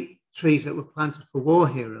street trees that were planted for war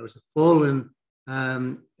heroes had fallen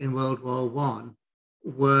in World War I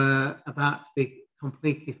were about to be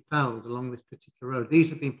completely felled along this particular road.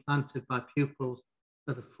 These have been planted by pupils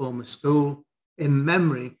of the former school in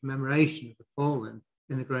memory and commemoration of the fallen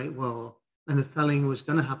in the Great War, and the felling was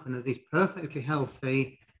going to happen of these perfectly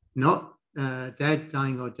healthy, not dead,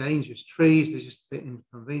 dying or dangerous trees. They're just a bit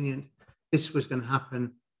inconvenient. This was going to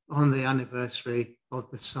happen on the anniversary of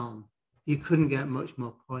the Somme. You couldn't get much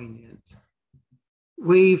more poignant.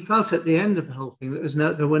 We felt at the end of the whole thing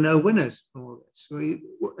that there were no winners from all this.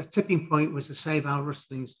 A tipping point was to save our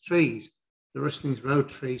Rustlings trees, the Rustlings Road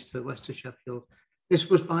trees to the west of Sheffield. This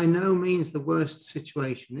was by no means the worst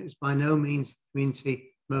situation. It was by no means the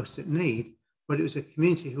community most at need, but it was a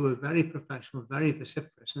community who were very professional, very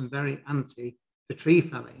vociferous, and very anti the tree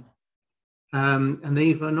felling. And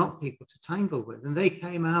these were not people to tangle with. And they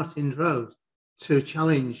came out in droves to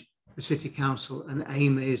challenge the City Council and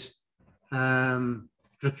Amy's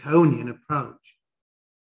draconian approach.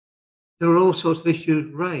 There were all sorts of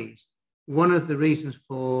issues raised. One of the reasons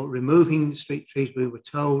for removing the street trees, we were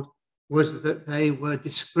told, was that they were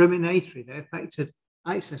discriminatory. They affected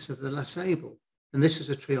access of the less able. And this is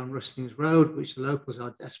a tree on Rustlings Road, which the locals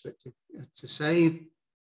are desperate to save.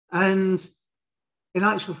 And in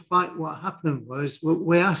actual fact, what happened was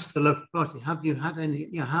we asked the local authority, have you had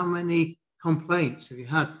any, how many complaints have you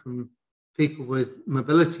had from people with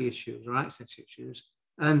mobility issues or access issues?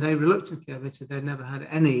 And they reluctantly admitted they'd never had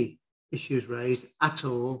any issues raised at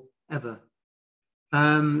all, ever.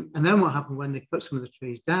 And then what happened when they cut some of the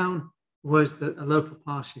trees down was that a local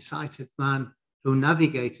partially sighted man who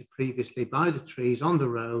navigated previously by the trees on the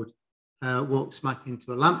road walked smack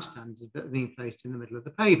into a lamp stand that had been placed in the middle of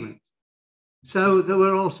the pavement. So there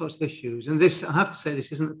were all sorts of issues. And this, I have to say,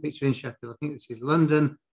 this isn't a picture in Sheffield. I think this is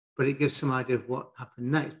London, but it gives some idea of what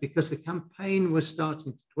happened next, because the campaign was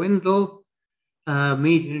starting to dwindle,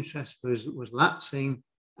 media interest was lapsing,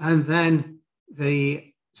 and then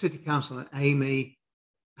the City Council and Amy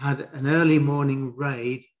had an early morning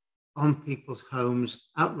raid on people's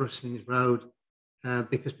homes at Rustlings Road,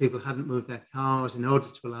 because people hadn't moved their cars in order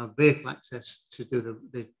to allow vehicle access to do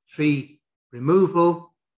the tree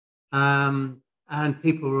removal. And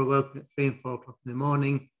people were woken at 3 and 4 o'clock in the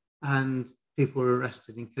morning, and people were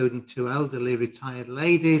arrested, including 2 elderly retired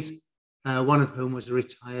ladies, one of whom was a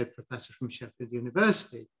retired professor from Sheffield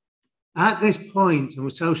University. At this point, and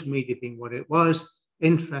with social media being what it was,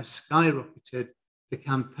 interest skyrocketed. The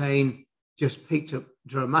campaign just picked up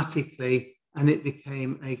dramatically, and it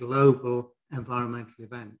became a global environmental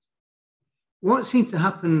event. What seemed to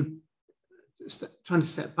happen, trying to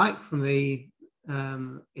step back from the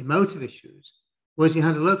emotive issues, was you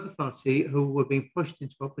had a local authority who were being pushed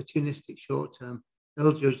into opportunistic, short-term,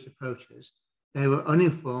 ill-judged approaches. They were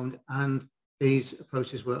uninformed, and these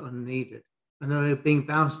approaches were unneeded. And they were being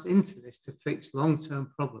bounced into this to fix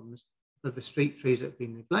long-term problems of the street trees that had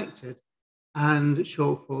been neglected, and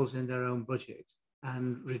shortfalls in their own budget,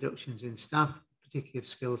 and reductions in staff, particularly of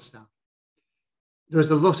skilled staff. There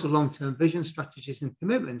was a loss of long-term vision, strategies, and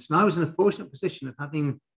commitments. And I was in a fortunate position of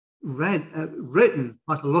having written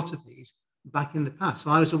quite a lot of these back in the past.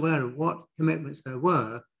 So I was aware of what commitments there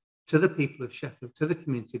were to the people of Sheffield, to the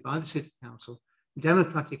community, by the City Council,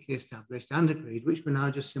 democratically established and agreed, which were now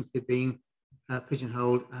just simply being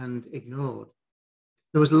pigeonholed and ignored.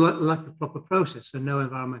 There was a lack of proper process, so no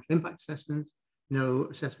environmental impact assessments, no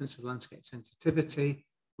assessments of landscape sensitivity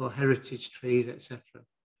or heritage trees, etc.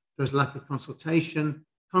 There was a lack of consultation.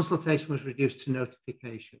 Consultation was reduced to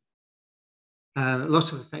notification.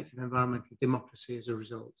 Loss of effective environmental democracy as a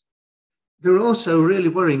result. They were also really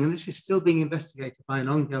worrying, and this is still being investigated by an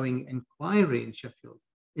ongoing inquiry in Sheffield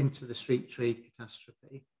into the street tree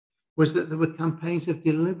catastrophe, was that there were campaigns of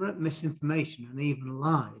deliberate misinformation and even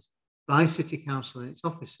lies by City Council and its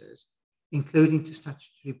officers, including to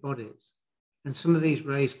statutory bodies. And some of these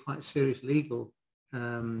raised quite serious legal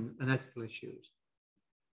and ethical issues.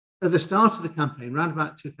 At the start of the campaign, around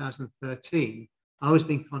about 2013, I was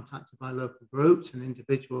being contacted by local groups and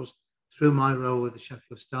individuals through my role with the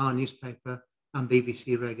Sheffield Star newspaper and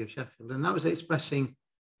BBC Radio Sheffield. And that was expressing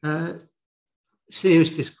serious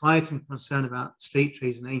disquiet and concern about street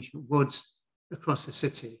trees and ancient woods across the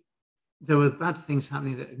city. There were bad things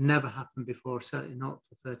happening that had never happened before, certainly not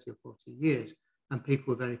for 30 or 40 years, and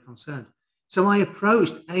people were very concerned. So I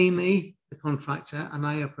approached Amy, the contractor, and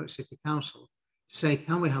I approached City Council to say,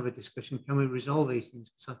 can we have a discussion? Can we resolve these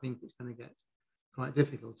things? Because I think it's going to get quite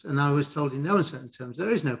difficult. And I was told in no uncertain terms,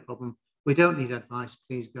 there is no problem. We don't need advice.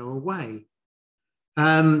 Please go away.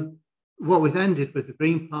 What we then did with the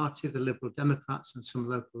Green Party, the Liberal Democrats, and some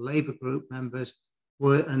local Labour group members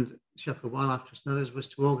and Sheffield Wildlife Trust and others was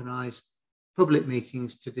to organise public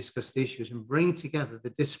meetings to discuss the issues and bring together the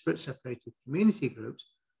disparate, separated community groups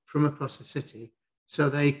from across the city so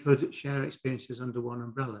they could share experiences under one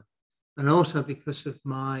umbrella. And also because of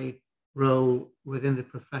my role within the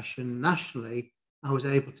profession nationally, I was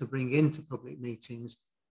able to bring into public meetings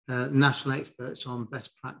national experts on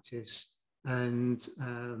best practice and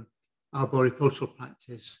arboricultural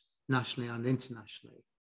practice nationally and internationally.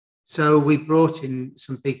 So we brought in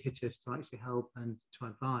some big hitters to actually help and to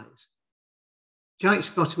advise. Jack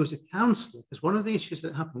Scott, who was a councillor, because one of the issues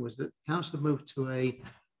that happened was that the council moved to a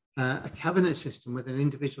cabinet system with an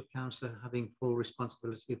individual councillor having full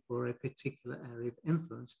responsibility for a particular area of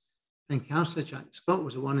influence. And Councillor Jack Scott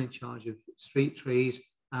was the one in charge of street trees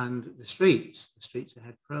and the Streets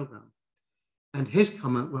Ahead programme. And his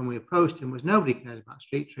comment when we approached him was nobody cares about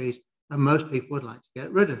street trees and most people would like to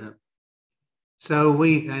get rid of them. So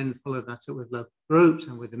we then followed that up with local groups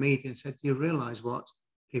and with the media and said, do you realise what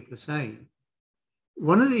people are saying?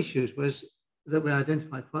 One of the issues was that we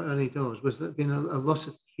identified quite early doors was that there had been a loss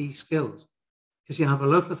of key skills, because you have a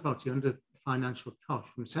local authority under financial cost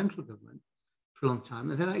from central government for a long time,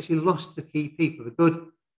 and then actually lost the key people, the good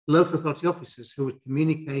local authority officers who would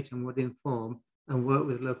communicate and would inform and work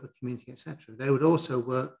with local community, etc. They would also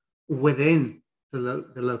work within the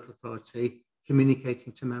local authority,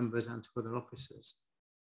 communicating to members and to other officers.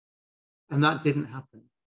 And that didn't happen.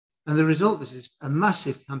 And the result was this a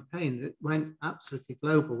massive campaign that went absolutely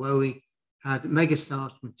global, where we had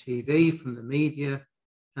megastars from TV, from the media,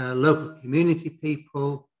 local community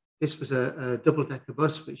people. This was a double-decker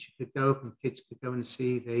bus which you could go up and kids could go and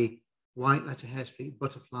see the white letter hair street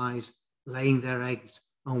butterflies laying their eggs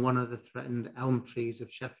on one of the threatened elm trees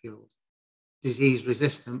of Sheffield. Disease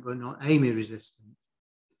resistant, but not Amy resistant.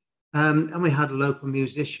 And we had local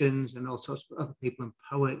musicians and all sorts of other people and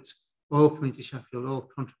poets all coming to Sheffield, all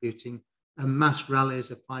contributing, and mass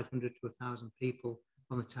rallies of 500 to 1,000 people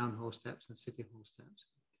on the town hall steps and city hall steps.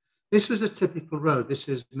 This was a typical road. This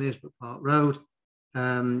is Mearsbrook Park Road,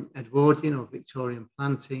 Edwardian or Victorian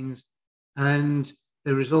plantings. And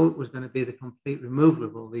The result was going to be the complete removal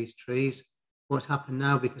of all these trees. What's happened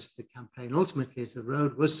now, because of the campaign, ultimately, is the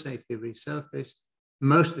road was safely resurfaced.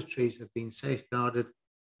 Most of the trees have been safeguarded,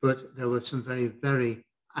 but there were some very, very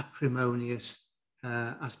acrimonious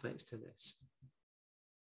aspects to this.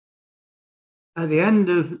 At the end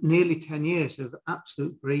of nearly 10 years of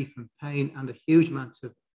absolute grief and pain and a huge amount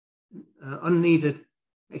of unneeded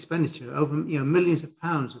expenditure, over millions of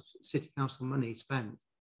pounds of city council money spent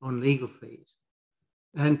on legal fees.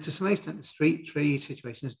 And to some extent, the street tree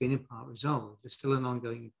situation has been in part resolved. There's still an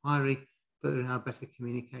ongoing inquiry, but there are now better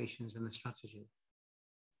communications and a strategy.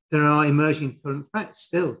 There are emerging current threats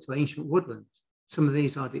still to ancient woodlands. Some of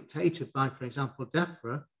these are dictated by, for example,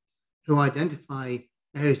 DEFRA, who identify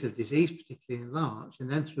areas of disease, particularly in larch, and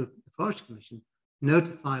then through the Forest Commission,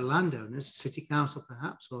 notify landowners, city council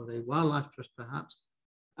perhaps, or the wildlife trust perhaps,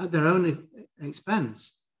 at their own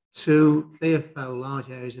expense, to clear fell large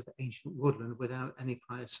areas of ancient woodland without any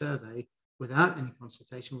prior survey, without any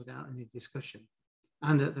consultation, without any discussion,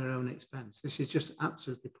 and at their own expense. This is just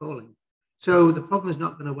absolutely appalling. So the problem is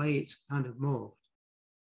not going away, it's kind of morphed.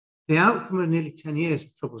 The outcome of nearly 10 years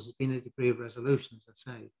of troubles has been a degree of resolution, as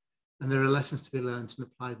I say, and there are lessons to be learned and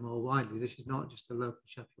applied more widely. This is not just a local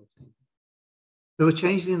Sheffield thing. There were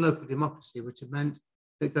changes in local democracy, which have meant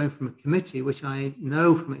that going from a committee, which I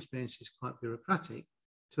know from experience is quite bureaucratic,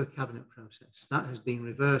 to a cabinet process. That has been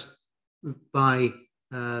reversed by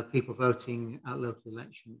people voting at local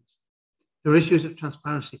elections. There are issues of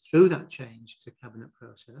transparency through that change to cabinet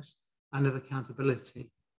process and of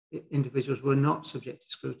accountability. Individuals were not subject to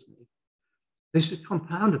scrutiny. This is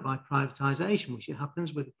compounded by privatisation, which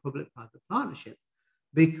happens with a public-private partnership,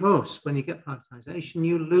 because when you get privatisation,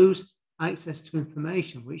 you lose access to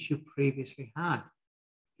information which you previously had.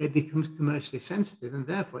 It becomes commercially sensitive, and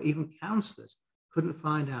therefore even councillors couldn't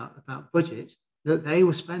find out about budgets that they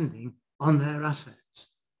were spending on their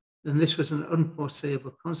assets. And this was an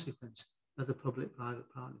unforeseeable consequence of the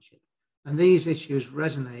public-private partnership. And these issues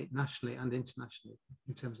resonate nationally and internationally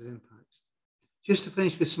in terms of impacts. Just to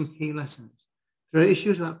finish with some key lessons, there are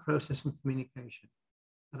issues about process and communication,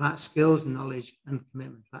 about skills, knowledge, and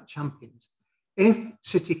commitment, about champions. If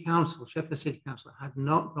City Council, Sheffield City Council, had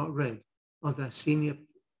not got rid of their senior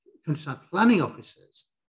countryside planning officers,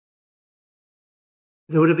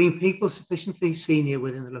 there would have been people sufficiently senior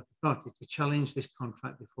within the local authority to challenge this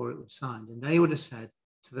contract before it was signed. And they would have said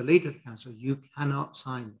to the leader of the council, you cannot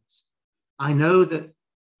sign this. I know that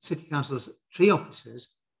City Council's tree officers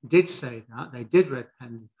did say that. They did red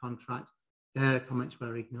pen the contract. Their comments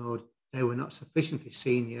were ignored. They were not sufficiently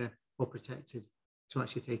senior or protected to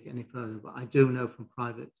actually take it any further. But I do know from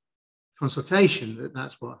private consultation that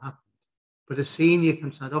that's what happened. But a senior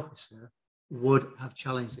countryside officer would have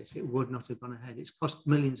challenged this. It would not have gone ahead. It's cost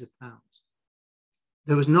millions of pounds.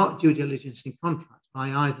 There was not due diligence in contract by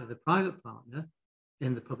either the private partner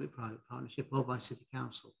in the public-private partnership or by City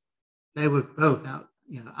Council. They were both out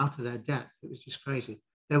of their depth. It was just crazy.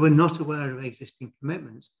 They were not aware of existing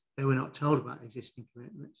commitments. They were not told about existing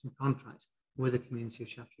commitments and contracts with the community of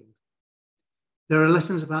Sheffield. There are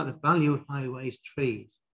lessons about the value of highways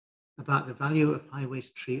trees, about the value of highways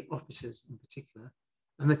tree officers in particular,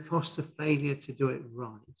 and the cost of failure to do it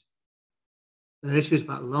right. There are issues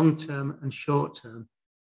about long-term and short-term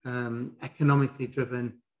economically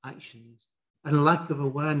driven actions, and a lack of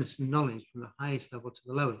awareness and knowledge from the highest level to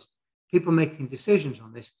the lowest. People making decisions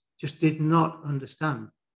on this just did not understand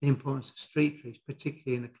the importance of street trees,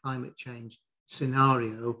 particularly in a climate change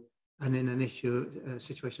scenario and in an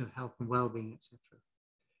situation of health and well-being, etc.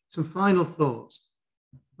 Some final thoughts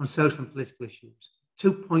on social and political issues.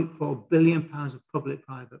 £2.4 billion of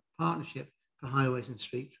public-private partnership for highways and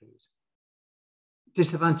street trees.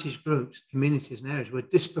 Disadvantaged groups, communities and areas were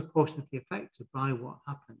disproportionately affected by what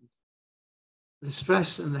happened. The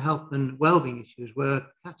stress and the health and well-being issues were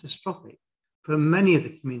catastrophic for many of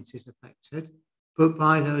the communities affected, but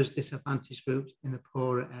by those disadvantaged groups in the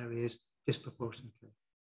poorer areas disproportionately.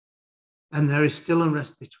 And there is still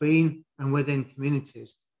unrest between and within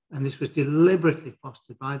communities, and this was deliberately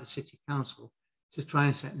fostered by the City Council to try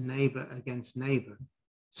and set neighbour against neighbour.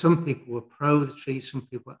 Some people were pro the trees, some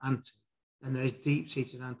people were anti, and there is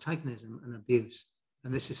deep-seated antagonism and abuse,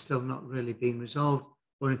 and this is still not really being resolved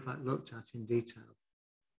or in fact looked at in detail.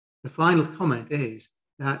 The final comment is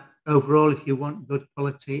that overall, if you want good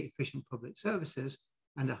quality, efficient public services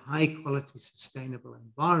and a high quality, sustainable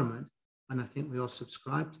environment, and I think we all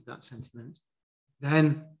subscribe to that sentiment,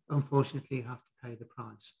 then unfortunately you have to pay the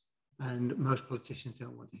price. And most politicians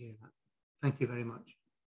don't want to hear that. Thank you very much.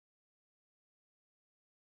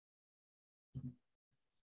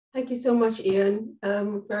 Thank you so much, Ian.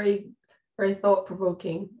 Very very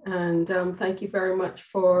thought-provoking. And thank you very much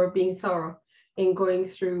for being thorough in going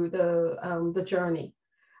through the journey.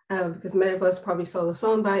 Because many of us probably saw the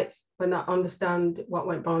sound bites, but not understand what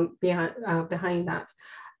went on behind that.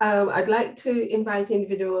 I'd like to invite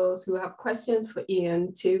individuals who have questions for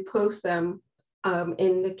Ian to post them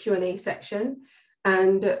in the Q&A section,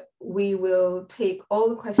 and we will take all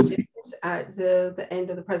the questions at the end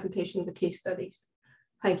of the presentation of the case studies.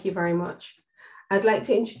 Thank you very much. I'd like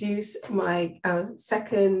to introduce my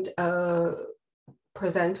second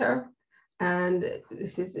presenter, and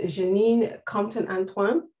this is Jeannine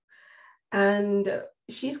Compton-Antoine, and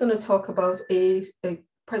she's going to talk about a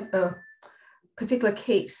particular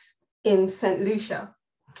case in St Lucia.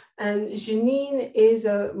 And Jeannine is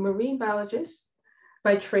a marine biologist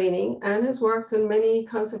by training and has worked on many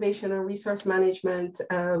conservation and resource management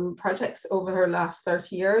projects over her last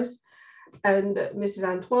 30 years. And Mrs.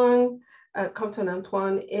 Antoine,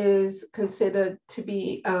 Compton-Antoine, is considered to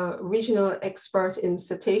be a regional expert in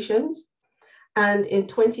cetaceans. And in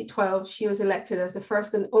 2012, she was elected as the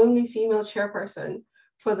first and only female chairperson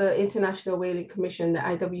for the International Whaling Commission, the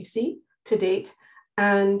IWC, to date,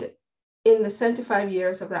 and in the 75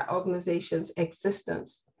 years of that organization's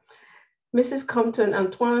existence. Mrs.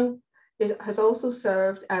 Compton-Antoine has also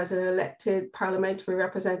served as an elected parliamentary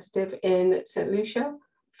representative in St Lucia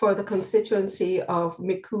for the constituency of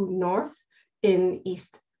Micoud North in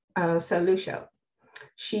East St Lucia.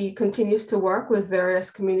 She continues to work with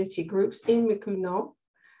various community groups in Micoud North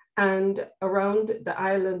and around the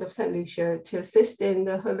island of St Lucia to assist in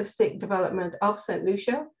the holistic development of St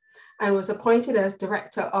Lucia, and was appointed as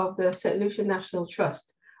director of the St Lucia National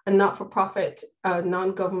Trust, a not-for-profit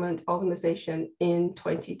non-government organization, in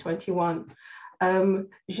 2021.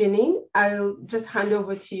 Jeannine, I'll just hand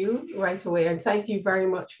over to you right away, and thank you very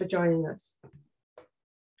much for joining us.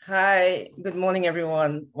 Hi, good morning,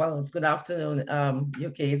 everyone. Well, it's good afternoon,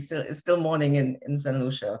 UK. It's still morning in St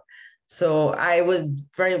Lucia. So I would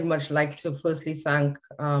very much like to firstly thank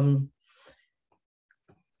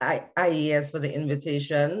IES for the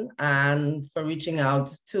invitation and for reaching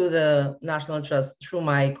out to the National Trust through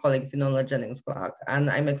my colleague Finola Jennings-Clark. And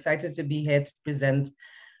I'm excited to be here to present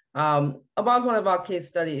about one of our case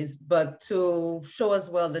studies, but to show as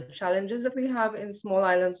well the challenges that we have in small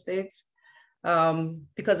island states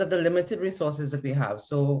because of the limited resources that we have.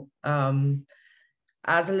 So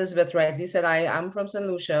as Elizabeth rightly said, I am from St.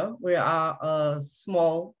 Lucia. We are a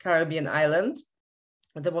small Caribbean island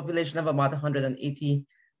with a population of about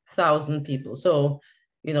 180,000 people. So,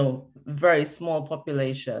 you know, very small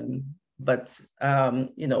population, but,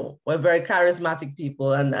 you know, we're very charismatic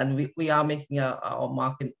people, and we are making our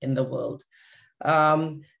mark in the world.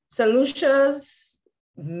 St. Lucia's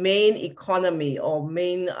main economy or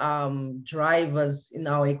main drivers in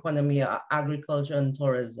our economy are agriculture and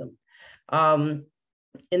tourism.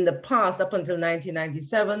 In the past, up until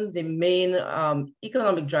 1997, the main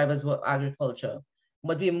economic drivers were agriculture,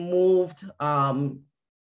 but we moved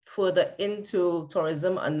further into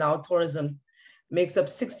tourism, and now tourism makes up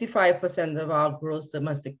 65% of our gross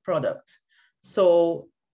domestic product. So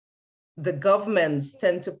the governments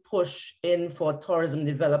tend to push in for tourism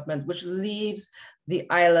development, which leaves the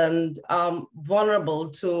island vulnerable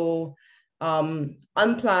to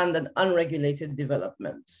unplanned and unregulated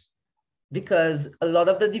development, because a lot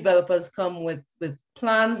of the developers come with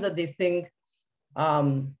plans that they think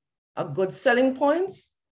are good selling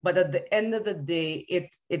points, but at the end of the day,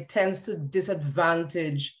 it tends to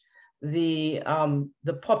disadvantage the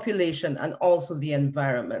population and also the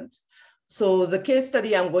environment. So the case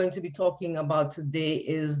study I'm going to be talking about today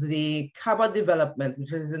is the Cabot development,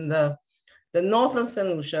 which is in the north of St.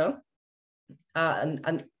 Lucia.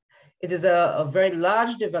 And it is a very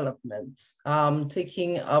large development,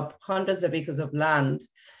 taking up hundreds of acres of land,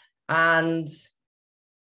 and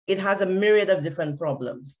it has a myriad of different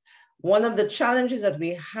problems. One of the challenges that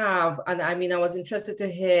we have, and I mean, I was interested to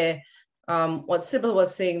hear what Sybille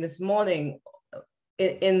was saying this morning,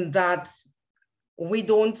 in that we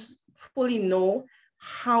don't fully know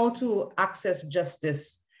how to access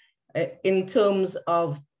justice in terms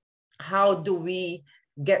of how do we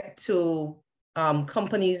get to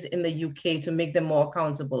companies in the UK to make them more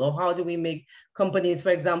accountable, or how do we make companies, for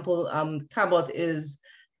example, Cabot is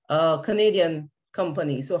a Canadian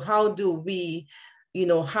company. So how do we, you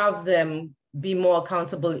know, have them be more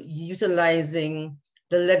accountable utilizing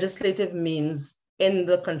the legislative means in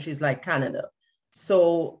the countries like Canada?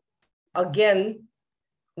 So again,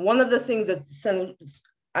 one of the things that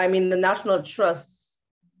the National Trust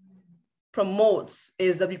promotes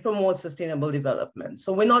is that we promote sustainable development.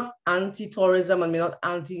 So we're not anti-tourism and we're not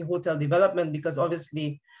anti-hotel development, because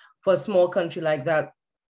obviously for a small country like that,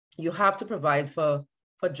 you have to provide for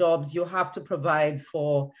jobs, you have to provide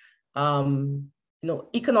for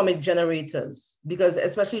economic generators, because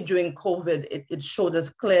especially during COVID, it showed us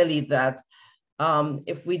clearly that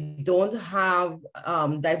if we don't have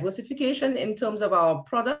diversification in terms of our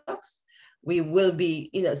products, we will be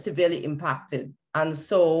severely impacted. And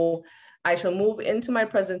so I shall move into my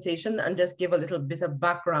presentation and just give a little bit of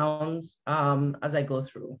background as I go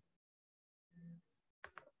through.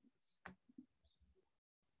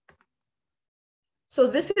 So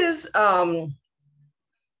this is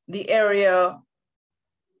the area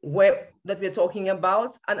that we're talking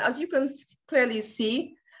about. And as you can clearly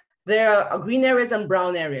see, there are green areas and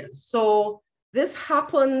brown areas. So this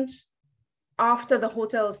happened after the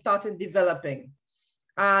hotel started developing.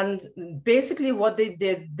 And basically what they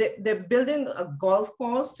did, they're building a golf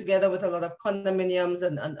course together with a lot of condominiums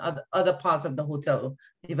and other parts of the hotel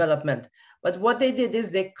development. But what they did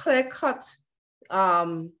is they clear cut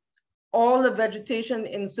all the vegetation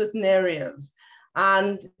in certain areas.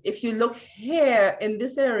 And if you look here in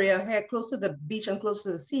this area, here close to the beach and close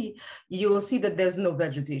to the sea, you will see that there's no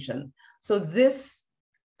vegetation. So this,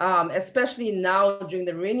 especially now during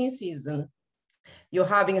the rainy season, you're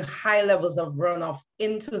having high levels of runoff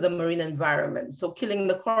into the marine environment. So killing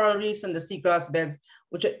the coral reefs and the seagrass beds,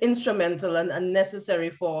 which are instrumental and necessary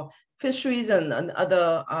for fisheries and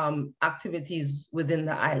other activities within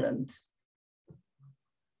the island.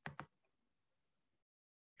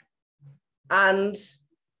 And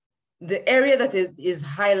the area that is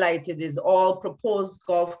highlighted is all proposed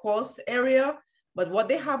golf course area, but what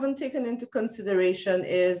they haven't taken into consideration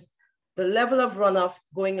is the level of runoff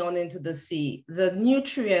going on into the sea, the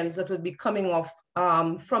nutrients that would be coming off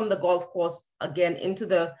from the golf course, again, into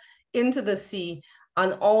the sea,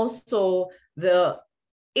 and also the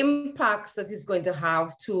impacts that it's going to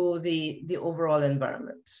have to the overall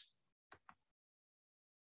environment.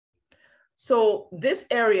 So this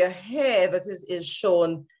area here that is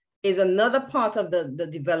shown is another part of the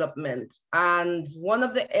development. And one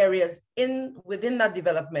of the areas within that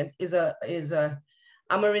development is a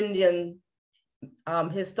Amerindian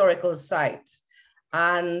historical site.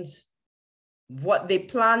 And what they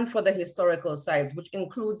plan for the historical site, which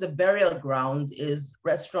includes a burial ground, is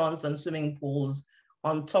restaurants and swimming pools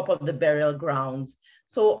on top of the burial grounds.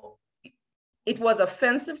 So it was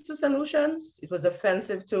offensive to St Lucians. It was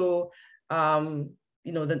offensive to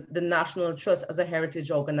the National Trust as a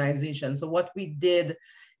heritage organization. So what we did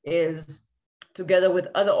is, together with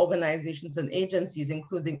other organizations and agencies,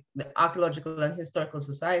 including the Archaeological and Historical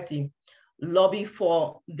Society, lobby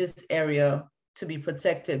for this area to be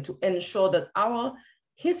protected, to ensure that our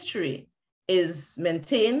history is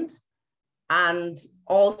maintained, and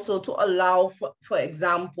also to allow, for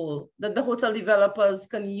example, that the hotel developers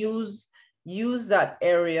can use that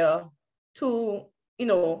area to,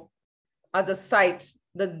 as a site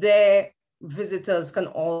that their visitors can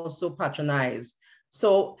also patronize.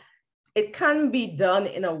 So it can be done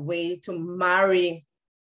in a way to marry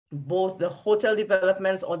both the hotel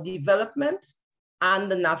developments or development and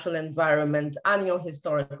the natural environment and your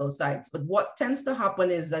historical sites. But what tends to happen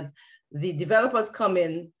is that the developers come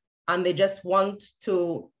in and they just want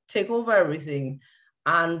to take over everything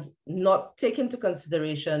and not take into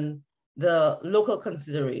consideration the local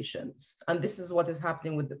considerations. And this is what is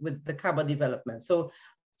happening with the Kaba development. So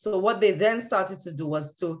what they then started to do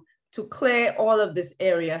was to clear all of this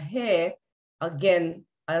area here, again,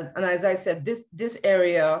 as I said, this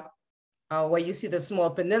area where you see the small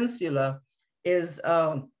peninsula is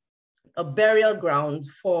a burial ground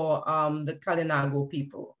for the Kalinago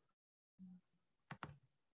people.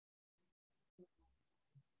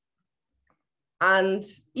 And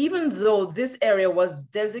even though this area was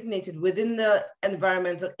designated within the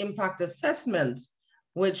environmental impact assessment,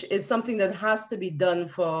 which is something that has to be done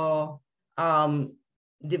for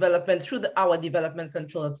development through our Development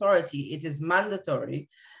Control Authority, it is mandatory,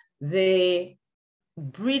 they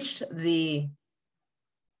breached this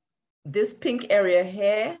pink area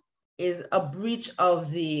here is a breach of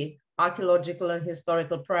the archaeological and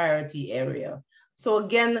historical priority area. So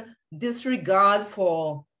again, disregard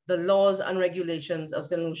for the laws and regulations of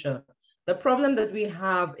St Lucia. The problem that we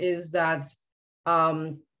have is that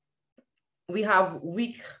we have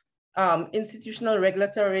weak institutional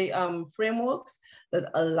regulatory frameworks that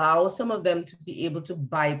allow some of them to be able to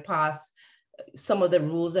bypass some of the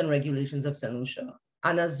rules and regulations of St Lucia.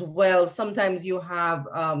 And as well, sometimes you have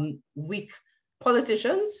weak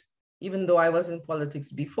politicians. Even though I was in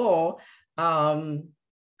politics before,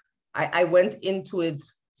 I went into it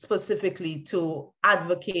specifically to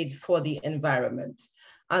advocate for the environment.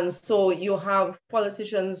 And so you have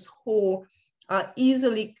politicians who are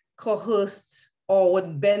easily coerced or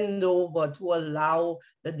would bend over to allow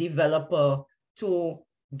the developer to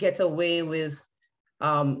get away with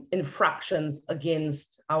infractions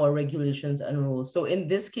against our regulations and rules. So in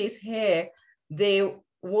this case here, they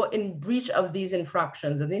were in breach of these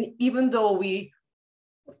infractions. And then even though we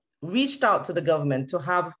reached out to the government to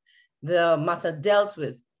have the matter dealt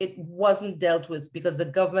with, it wasn't dealt with because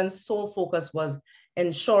the government's sole focus was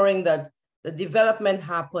ensuring that the development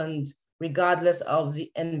happened regardless of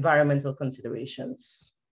the environmental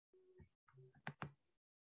considerations.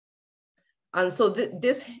 And so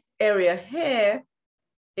this area here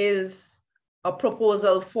is a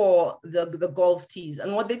proposal for the golf tees.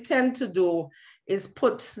 And what they tend to do is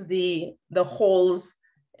put the holes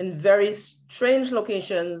in very strange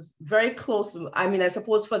locations, very close. I mean, I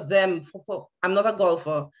suppose for them, I'm not a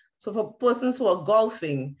golfer, so for persons who are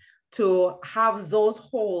golfing, to have those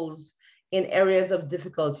holes in areas of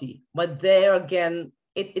difficulty. But there again,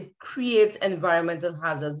 it creates environmental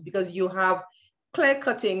hazards because you have clear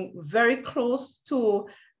cutting very close to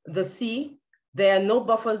the sea. There are no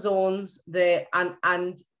buffer zones there,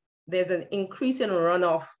 and there's an increase in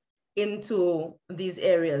runoff into these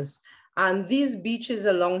areas. And these beaches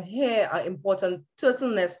along here are important turtle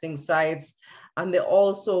nesting sites, and they're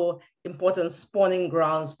also important spawning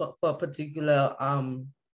grounds for particular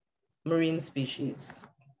marine species.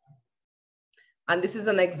 And this is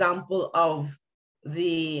an example of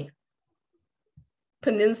the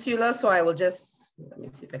peninsula. So I will just, let me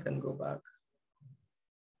see if I can go back.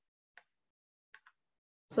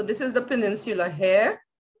 So this is the peninsula here.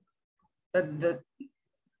 And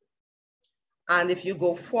if you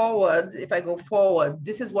go forward, if I go forward,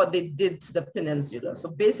 this is what they did to the peninsula. So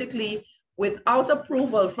basically, without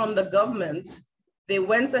approval from the government, they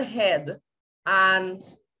went ahead and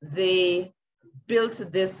they built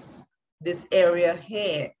this area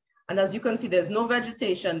here. And as you can see, there's no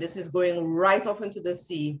vegetation. This is going right off into the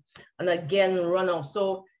sea. And again, runoff.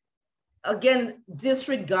 So again,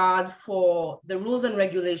 disregard for the rules and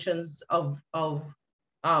regulations of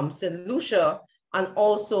St Lucia, and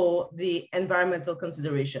also the environmental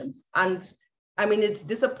considerations. And I mean, it's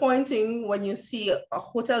disappointing when you see a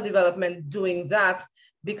hotel development doing that,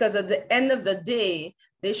 because at the end of the day,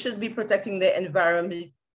 they should be protecting the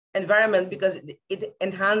environment because it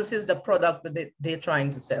enhances the product that they're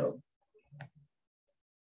trying to sell.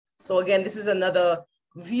 So again, this is another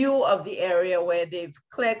view of the area where they've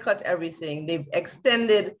clear cut everything. They've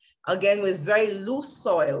extended, again, with very loose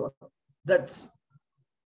soil that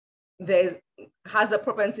has a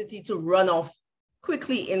propensity to run off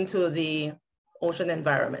quickly into the ocean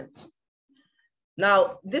environment.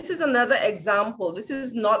 Now, this is another example. This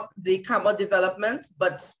is not the Cabot development,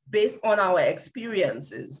 but based on our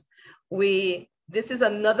experiences, this is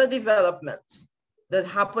another development that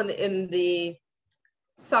happened in the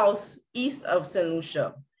southeast of St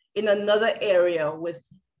Lucia, in another area with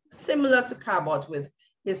similar to Cabot, with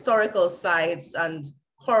historical sites and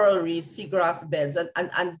coral reefs, seagrass beds,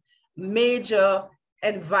 and major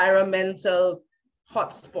environmental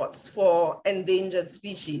hotspots for endangered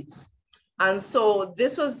species. And so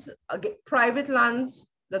this was private land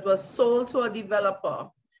that was sold to a developer.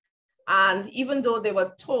 And even though they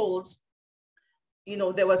were told, you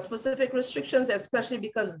know, there were specific restrictions, especially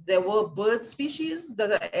because there were bird species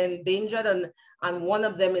that are endangered, and one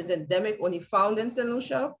of them is endemic, only found in St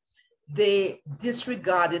Lucia, they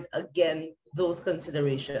disregarded, again, those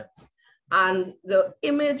considerations. And the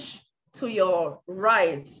image to your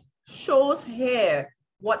right shows here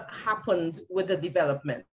what happened with the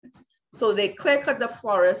development. So they clear cut the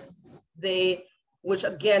forests, which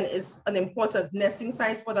again is an important nesting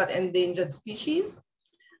site for that endangered species,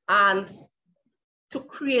 and to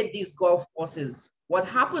create these golf courses. What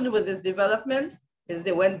happened with this development is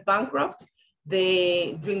they went bankrupt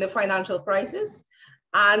during the financial crisis,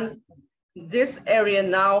 and this area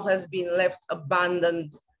now has been left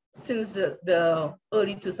abandoned since the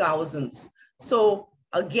early 2000s. So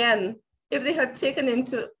again, if they had taken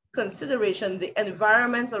into consideration the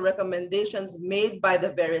environmental recommendations made by the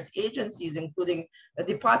various agencies, including the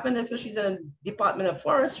Department of Fisheries and the Department of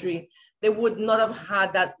Forestry, they would not have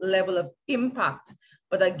had that level of impact.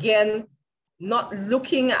 But again, not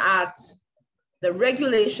looking at the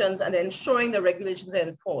regulations and ensuring the regulations are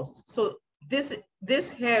enforced. So this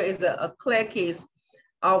here is a clear case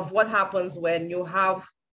of what happens when you have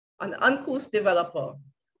an uncouth developer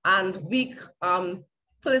and weak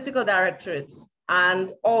political directorates,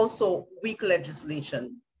 and also weak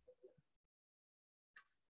legislation.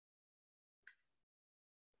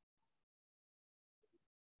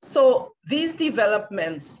 So these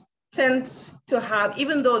developments tend to have,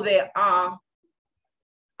 even though they are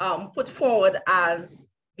put forward as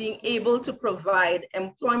being able to provide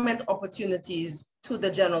employment opportunities to the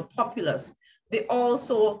general populace, they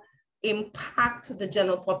also impact the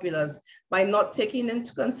general populace by not taking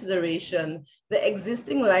into consideration the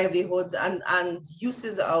existing livelihoods and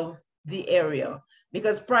uses of the area.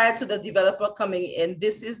 Because prior to the developer coming in,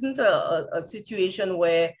 this isn't a situation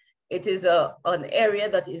where it is an area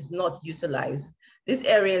that is not utilized. This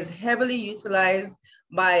area is heavily utilized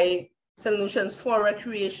by St. Lucians for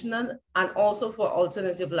recreational and also for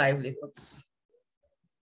alternative livelihoods.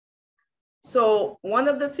 So one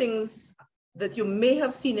of the things that you may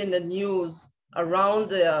have seen in the news around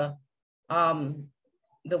the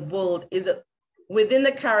world is that within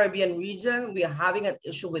the Caribbean region, we are having an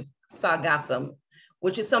issue with sargassum,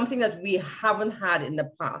 which is something that we haven't had in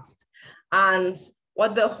the past. And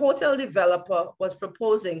what the hotel developer was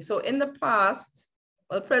proposing, so in the past,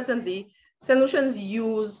 well, presently, St. Lucians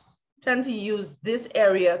tend to use this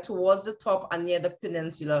area towards the top and near the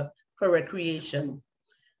peninsula for recreation.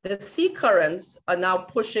 The sea currents are now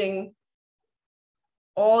pushing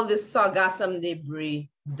all this sargassum debris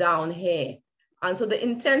down here. And so the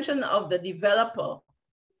intention of the developer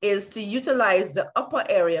is to utilize the upper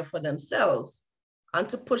area for themselves and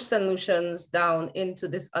to push St. Lucians down into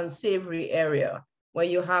this unsavory area where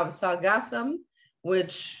you have sargassum,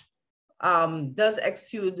 which does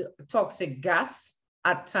exude toxic gas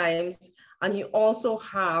at times. And you also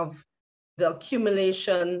have the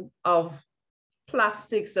accumulation of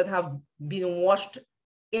plastics that have been washed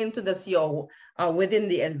into the sea or within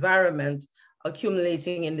the environment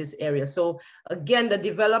accumulating in this area. So again, the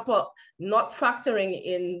developer not factoring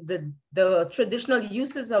in the traditional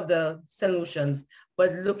uses of the St. Lucians,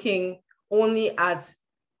 but looking only at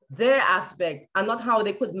their aspect and not how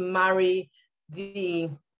they could marry the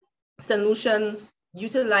St. Lucians,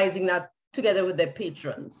 utilizing that together with their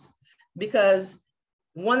patrons. Because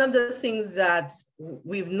one of the things that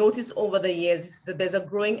we've noticed over the years is that there's a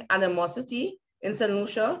growing animosity in St.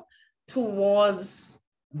 Lucia towards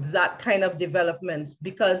that kind of development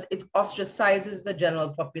because it ostracizes the general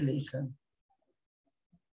population.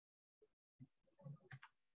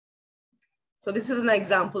 So this is an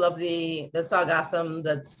example of the sargassum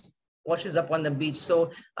that washes up on the beach.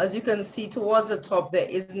 So as you can see towards the top, there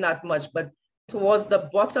isn't that much, but towards the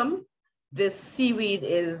bottom, this seaweed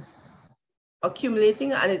is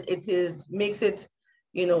accumulating and it makes it,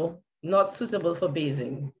 not suitable for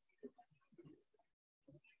bathing.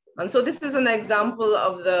 And so this is an example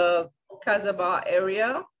of the Casabah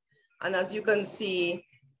area. And as you can see,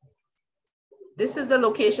 this is the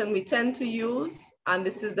location we tend to use. And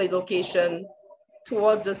this is the location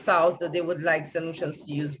towards the south that they would like St. Lucians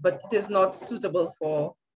to use, but it is not suitable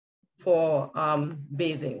for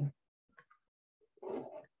bathing.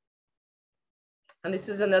 And this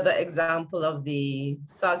is another example of the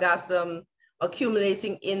sargassum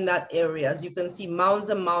accumulating in that area. As you can see, mounds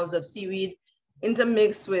and mounds of seaweed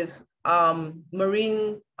intermixed with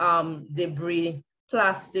marine debris,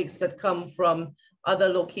 plastics that come from other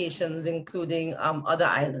locations, including other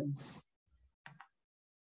islands.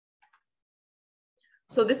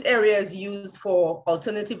 So this area is used for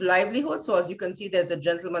alternative livelihood. So as you can see, there's a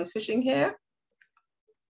gentleman fishing here.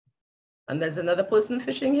 And there's another person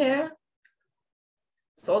fishing here.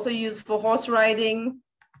 It's also used for horse riding.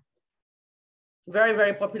 Very,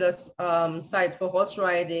 very popular site for horse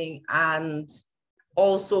riding and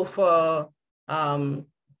also for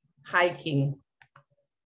hiking.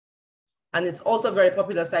 And it's also a very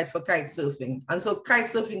popular site for kite surfing. And so kite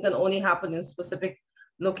surfing can only happen in specific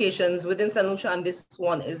locations within St. Lucia, and this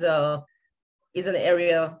one is an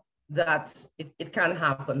area that it can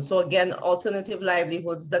happen. So again, alternative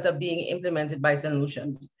livelihoods that are being implemented by St.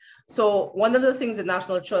 Lucians. So one of the things the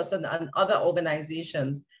National Trust and other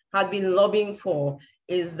organizations had been lobbying for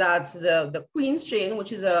is that the Queen's Chain,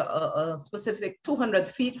 which is a specific 200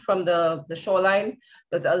 feet from the shoreline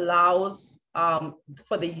that allows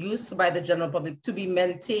for the use by the general public to be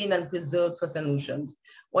maintained and preserved for St. Lucians.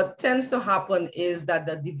 What tends to happen is that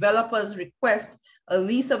the developers request a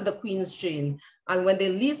lease of the Queen's Chain. And when they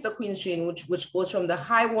lease the Queen's Chain, which goes from the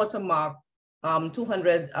high water mark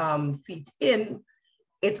 200 feet in,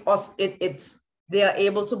 they are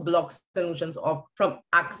able to block St. Lucians off from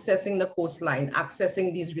accessing the coastline,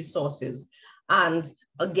 accessing these resources, and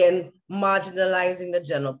again, marginalizing the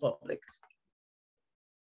general public.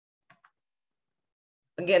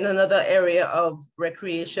 Again, another area of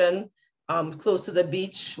recreation close to the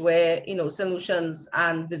beach where, St. Lucians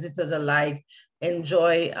and visitors alike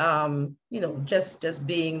enjoy, just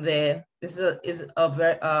being there. This is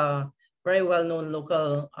a very well-known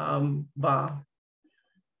local bar.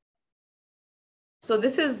 So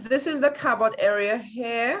this is the Cabot area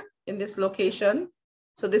here in this location.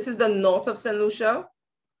 So this is the north of St Lucia.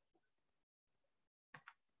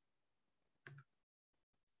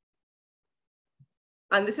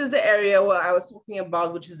 And this is the area where I was talking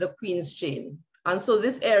about, which is the Queen's Chain. And so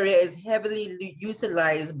this area is heavily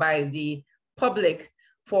utilized by the public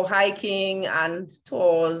for hiking and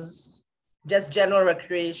tours, just general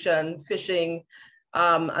recreation, fishing,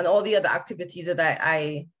 and all the other activities that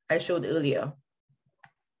I showed earlier.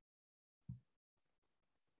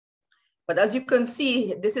 But as you can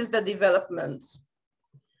see, this is the development.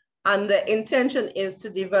 And the intention is to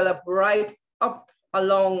develop right up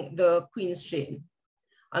along the Queen's Chain.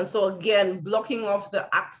 And so again, blocking off the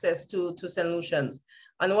access to St. Lucians.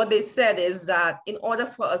 And what they said is that in order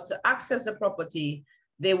for us to access the property,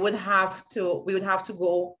 we would have to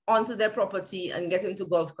go onto their property and get into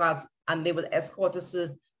golf carts, and they would escort us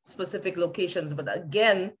to specific locations. But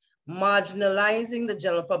again, marginalizing the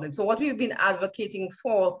general public. So what we've been advocating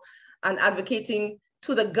for and advocating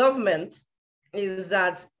to the government is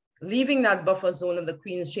that leaving that buffer zone of the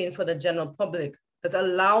Queen's Chain for the general public that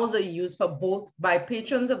allows a use for both by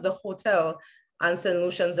patrons of the hotel and St.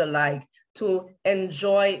 Lucians alike to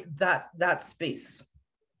enjoy that space.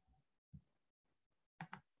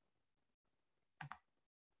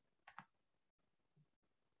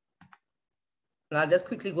 And I'll just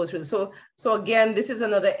quickly go through. So again, this is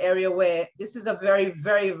another area where this is a very,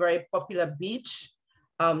 very, very popular beach,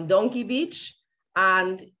 Donkey Beach.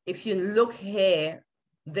 And if you look here,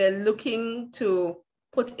 they're looking to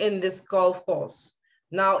put in this golf course.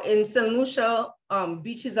 Now in St. Lucia,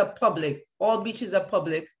 beaches are public, all beaches are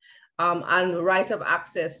public, and right of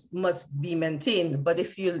access must be maintained. But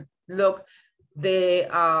if you look, they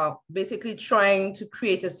are basically trying to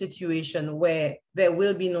create a situation where there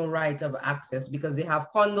will be no right of access because they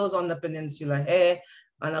have condos on the peninsula here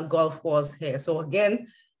and a golf course here. So again,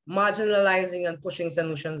 marginalizing and pushing St.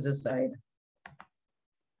 Lucians aside.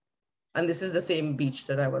 And this is the same beach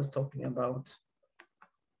that I was talking about.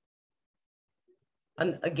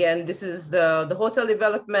 And again, this is the hotel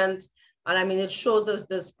development. And I mean, it shows us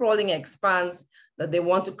the sprawling expanse that they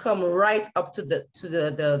want to come right up to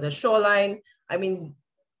the shoreline. I mean,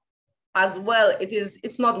 as well,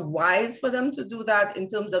 it's not wise for them to do that in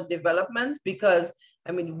terms of development because,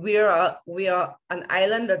 I mean, we are an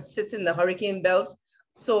island that sits in the hurricane belt.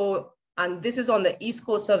 So, and this is on the east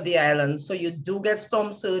coast of the island. So you do get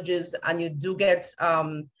storm surges and you do get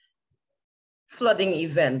flooding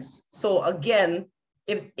events. So again,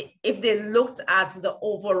 if they looked at the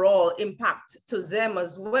overall impact to them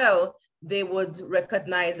as well, they would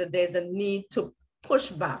recognize that there's a need to push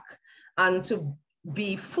back and to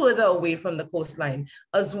be further away from the coastline.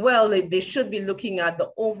 As well, they should be looking at the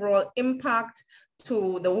overall impact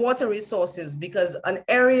to the water resources because an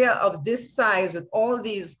area of this size with all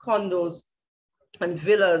these condos and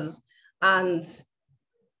villas and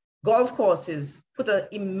golf courses put a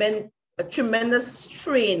tremendous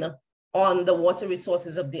strain on the water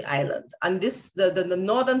resources of the island. And the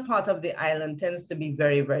northern part of the island tends to be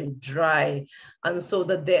very, very dry. And so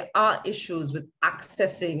that there are issues with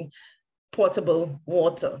accessing potable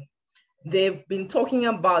water. They've been talking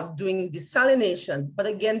about doing desalination, but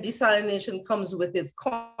again, desalination comes with its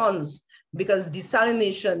cons because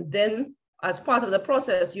desalination then, as part of the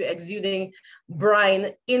process, you're exuding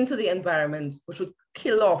brine into the environment, which would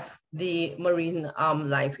kill off the marine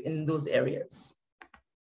life in those areas.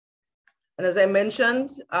 And as I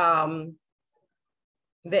mentioned, there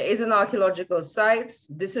is an archaeological site.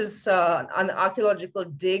 This is an archaeological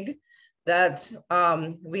dig that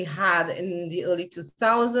we had in the early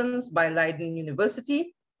 2000s by Leiden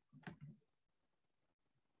University.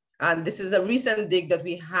 And this is a recent dig that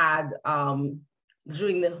we had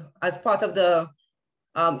as part of the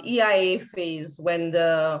EIA phase when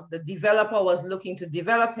the developer was looking to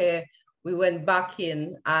develop here. We went back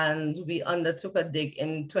in and we undertook a dig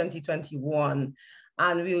in 2021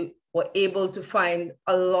 and we were able to find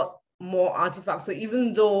a lot more artifacts. So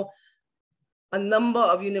even though a number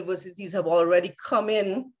of universities have already come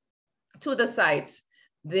in to the site,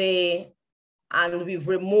 and we've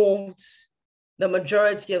removed the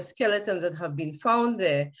majority of skeletons that have been found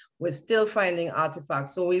there, we're still finding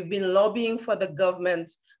artifacts. So we've been lobbying for the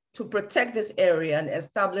government to protect this area and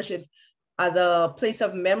establish it as a place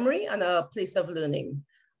of memory and a place of learning.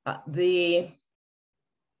 The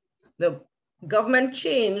government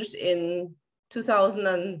changed in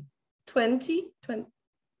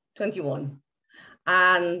 2021.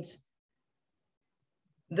 And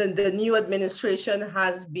the new administration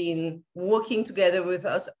has been working together with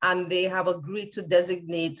us and they have agreed to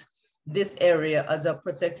designate this area as a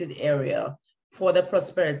protected area for the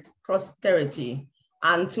posterity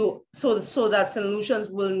and so that St. Lucians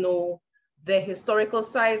will know their historical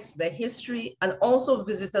sites, their history, and also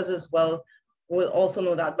visitors as well will also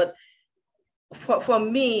know that. But for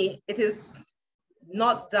me, it is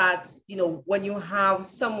not that, you know, when you have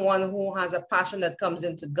someone who has a passion that comes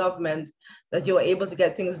into government, that you're able to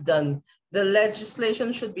get things done. The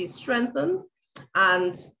legislation should be strengthened,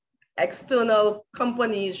 and external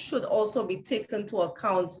companies should also be taken into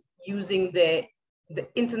account using the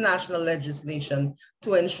international legislation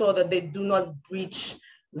to ensure that they do not breach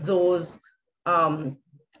those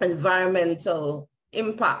environmental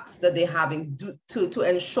impacts that they're having, to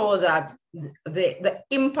ensure that the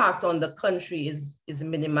impact on the country is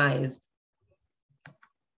minimized.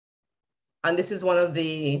 And this is one of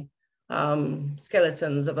the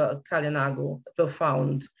skeletons of a Kalinago that were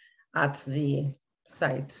found at the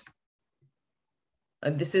site.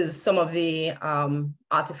 And this is some of the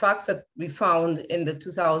artifacts that we found in the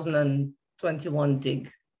 2021 dig.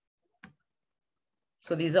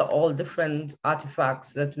 So these are all different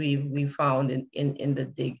artifacts that we found in the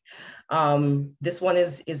dig. This one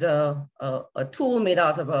is a tool made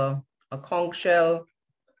out of a conch shell.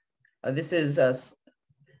 This is a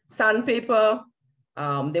sandpaper.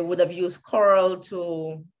 They would have used coral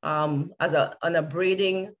to as a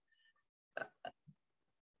braiding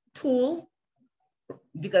tool,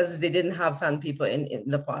 because they didn't have sandpaper in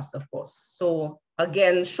the past, of course. So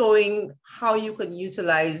again, showing how you can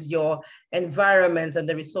utilize your environment and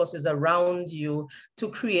the resources around you to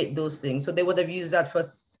create those things. So they would have used that for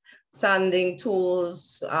sanding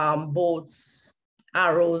tools, boats,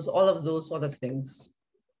 arrows, all of those sort of things.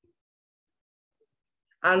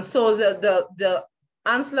 And so the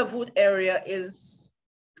Anslavut area is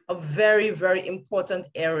a very, very important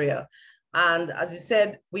area. And as you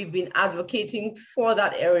said, we've been advocating for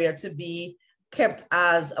that area to be kept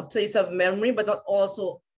as a place of memory, but not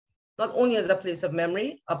only as a place of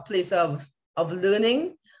memory, a place of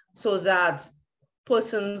learning, so that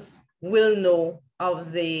persons will know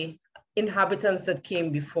of the inhabitants that came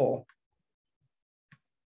before.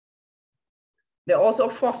 There are also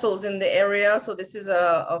fossils in the area. So this is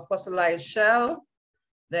a fossilized shell.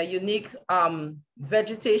 They're unique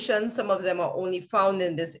vegetation. Some of them are only found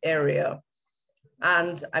in this area.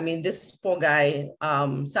 And I mean, this poor guy,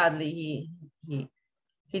 sadly,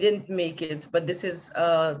 he didn't make it, but this is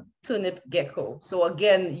a turnip gecko. So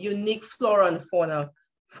again, unique flora and fauna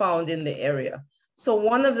found in the area. So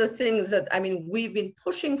one of the things that, I mean, we've been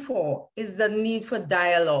pushing for is the need for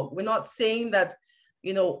dialogue. We're not saying that,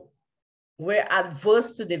 you know, we're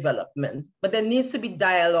adverse to development, but there needs to be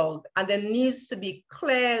dialogue, and there needs to be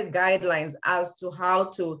clear guidelines as to how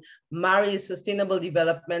to marry sustainable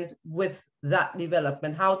development with that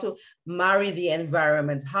development, how to marry the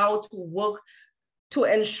environment, how to work to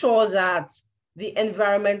ensure that the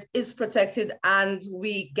environment is protected and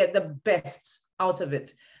we get the best out of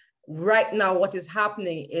it. Right now, what is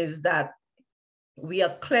happening is that we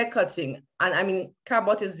are clear cutting, and I mean,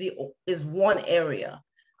 Cabot is one area.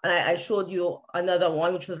 And I showed you another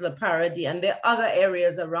one, which was La Paradis, and there are other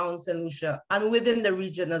areas around St Lucia and within the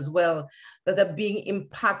region as well that are being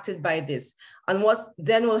impacted by this. And what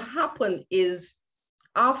then will happen is,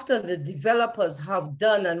 after the developers have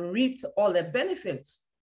done and reaped all their benefits,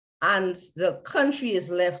 and the country is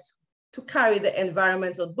left to carry the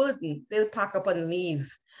environmental burden, they'll pack up and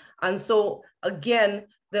leave. And so again,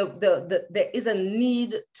 there is a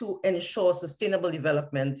need to ensure sustainable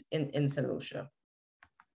development in St Lucia.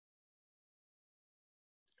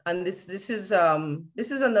 And this is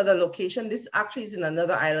another location. This actually is in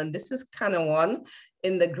another island. This is Canawan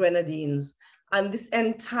in the Grenadines. And this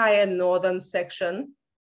entire northern section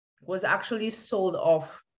was actually sold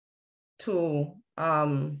off to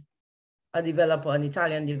a developer, an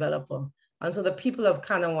Italian developer. And so the people of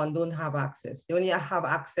Canawan don't have access. They only have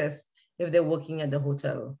access if they're working at the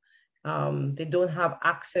hotel. They don't have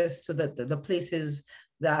access to the places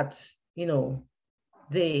that, you know,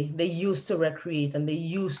 they used to recreate and they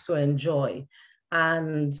used to enjoy.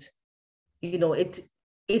 And, you know, it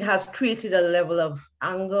has created a level of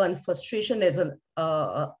anger and frustration. There's an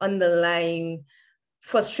underlying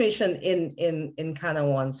frustration in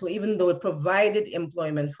Canawan. So even though it provided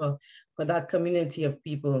employment for that community of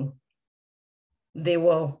people, they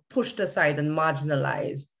were pushed aside and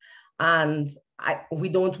marginalized. And we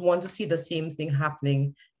don't want to see the same thing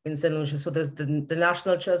happening in St. Lucia. So there's the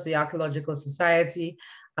National Trust, the Archaeological Society,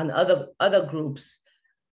 and other groups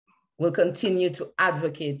will continue to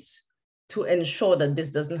advocate to ensure that this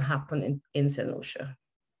doesn't happen in St. Lucia.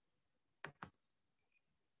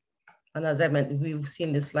 And as I mentioned, we've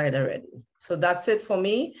seen this slide already. So that's it for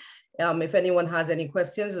me. If anyone has any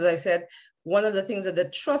questions, as I said, one of the things that the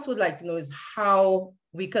Trust would like to know is how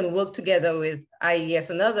we can work together with IES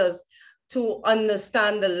and others to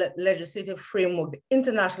understand the legislative framework, the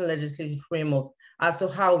international legislative framework, as to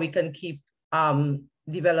how we can keep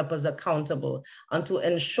developers accountable and to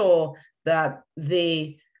ensure that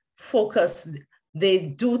they focus, they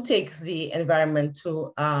do take the environment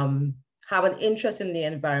to have an interest in the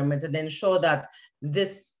environment and ensure that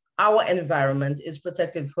our environment is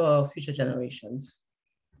protected for future generations.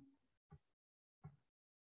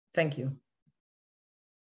 Thank you.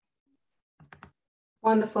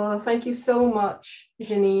 Wonderful. Thank you so much,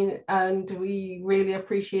 Jeannine. And we really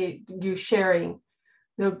appreciate you sharing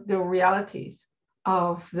the realities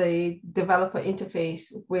of the developer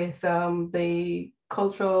interface with the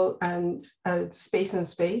cultural and space and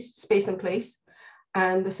place,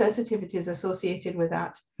 and the sensitivities associated with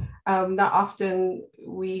that. Not often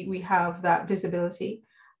we have that visibility,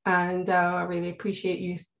 and I really appreciate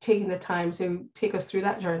you taking the time to take us through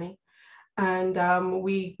that journey. And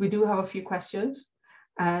we do have a few questions,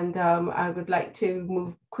 and I would like to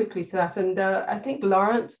move quickly to that. And I think,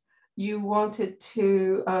 Laurent, you wanted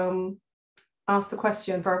to ask the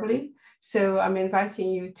question verbally. So I'm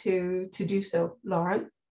inviting you to do so, Laurent.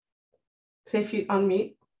 So if you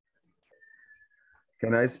unmute.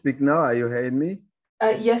 Can I speak now? Are you hearing me?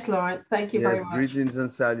 Yes, Laurent, thank you very much. Greetings and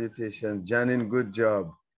salutations. Jeannine, good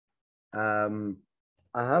job. I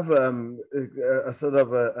have a sort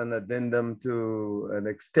of an addendum to an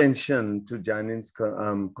extension to Jeannine's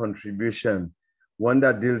contribution, one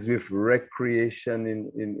that deals with recreation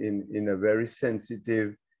in a very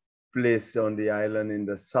sensitive place on the island in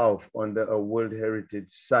the south, under a World Heritage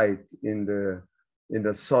Site in the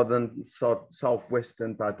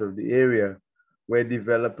southwestern part of the area, where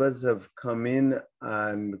developers have come in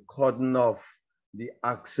and cordoned off the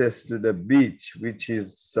access to the beach, which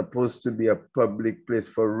is supposed to be a public place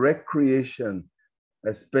for recreation,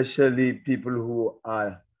 especially people who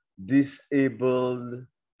are disabled,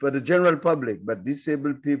 for the general public, but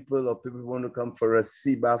disabled people or people who want to come for a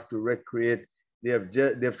sea bath to recreate. They've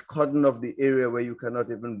cordoned off the area where you cannot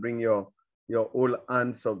even bring your old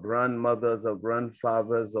aunts or grandmothers or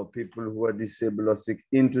grandfathers or people who are disabled or sick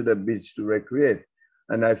into the beach to recreate.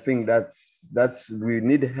 And I think we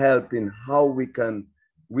need help in how we can,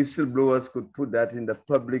 whistleblowers could put that in the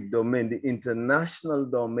public domain, the international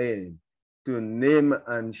domain, to name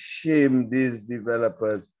and shame these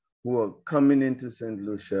developers who are coming into St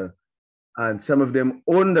Lucia. And some of them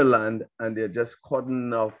own the land and they're just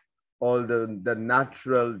cordoning off all the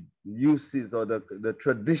natural uses or the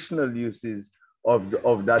traditional uses of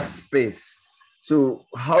that space. So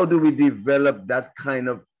how do we develop that kind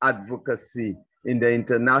of advocacy in the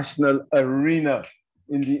international arena,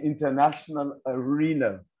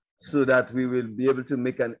 so that we will be able to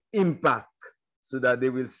make an impact, so that they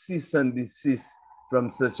will cease and desist from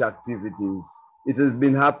such activities? It has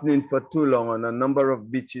been happening for too long on a number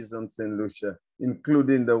of beaches on St Lucia,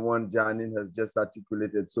 including the one Jeannine has just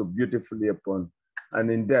articulated so beautifully upon and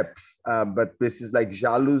in depth, but places like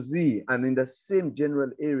Jalousie and in the same general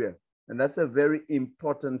area. And that's a very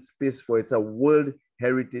important space for it. It's a World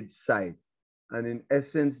Heritage Site. And in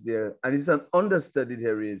essence, and it's an understudied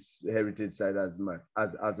heritage site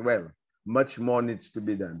as well. Much more needs to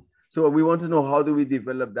be done. So we want to know, how do we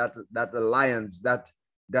develop that alliance, that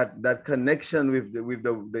connection with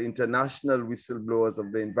the international whistleblowers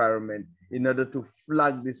of the environment in order to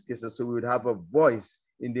flag these cases, so we would have a voice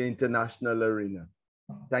in the international arena.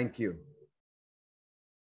 Thank you.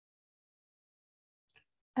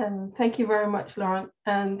 Thank you very much, Laurent.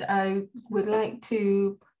 And I would like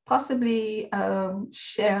to possibly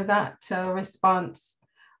share that response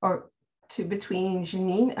between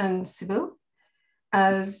Jeannine and Sybille,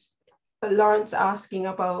 as Laurent's asking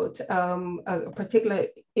about a particular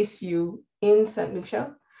issue in St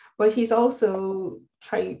Lucia, but he's also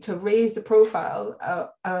trying to raise the profile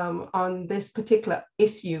on this particular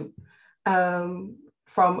issue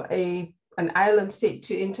from an island state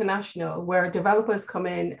to international, where developers come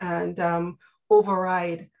in and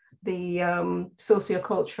override the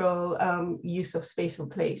sociocultural use of space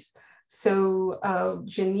and place. So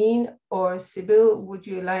Jeannine or Sybille, would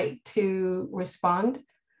you like to respond?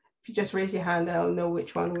 If you just raise your hand, I'll know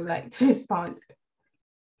which one would like to respond.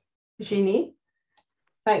 Jeannine,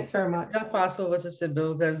 thanks very much. I'll pass over to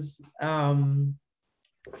Sybille, because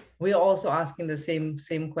we're also asking the same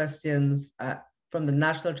questions from the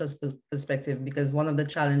National Trust perspective, because one of the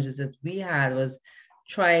challenges that we had was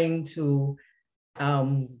trying to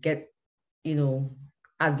get,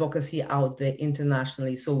 advocacy out there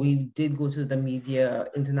internationally. So we did go to the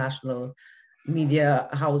international media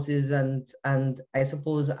houses, and I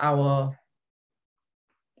suppose our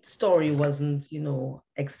story wasn't,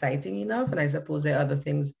 exciting enough. And I suppose there are other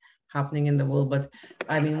things happening in the world. But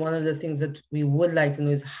I mean, one of the things that we would like to know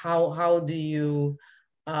is how do you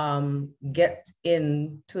get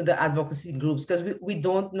into the advocacy groups? Because we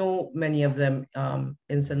don't know many of them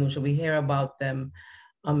in St Lucia. We hear about them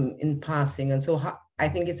in passing. And so I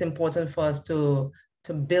think it's important for us to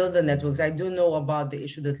build the networks. I do know about the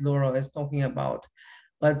issue that Laura is talking about,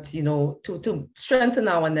 but you know, to strengthen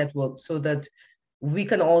our network so that we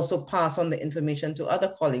can also pass on the information to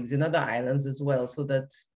other colleagues in other islands as well, so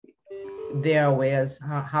that they're aware as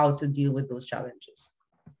how to deal with those challenges.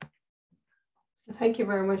 Thank you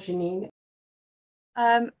very much, Jeannine.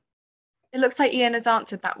 It looks like Ian has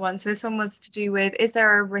answered that one. So this one was to do with, is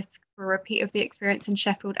there a risk for a repeat of the experience in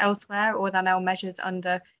Sheffield elsewhere, or are there now measures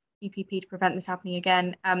under EPP to prevent this happening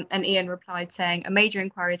again? And Ian replied saying, a major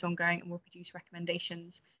inquiry is ongoing and will produce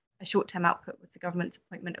recommendations. A short-term output was the government's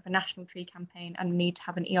appointment of a national tree campaign and the need to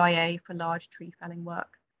have an EIA for large tree felling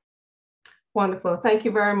work. Wonderful. Thank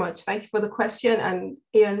you very much. Thank you for the question. And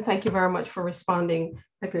Ian, thank you very much for responding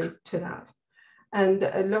to that. And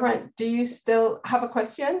Laurent, do you still have a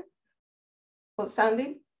question?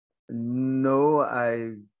 Outstanding? No,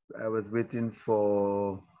 I was waiting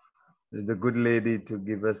for the good lady to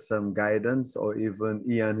give us some guidance, or even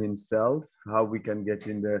Ian himself, how we can get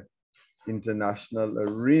in the international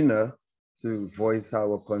arena to voice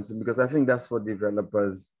our concern, because I think that's what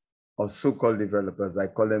developers, or so-called developers, I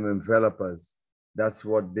call them envelopers, that's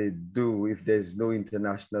what they do. If there's no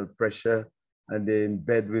international pressure and they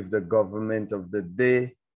embed with the government of the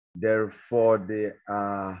day, therefore they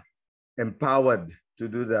are empowered to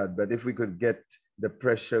do that. But if we could get the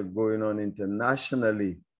pressure going on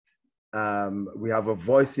internationally, we have a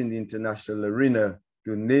voice in the international arena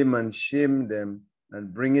to name and shame them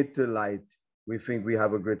and bring it to light, we think we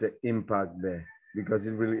have a greater impact there, because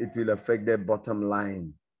it will affect their bottom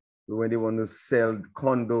line. When they want to sell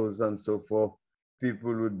condos and so forth,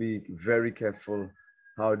 people would be very careful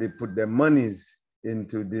how they put their monies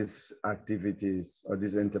into these activities or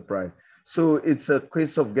this enterprise. So it's a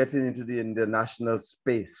case of getting into the international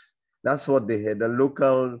space. That's what they had. The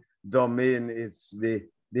local domain is they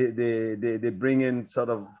bring in sort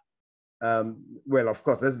of, well, of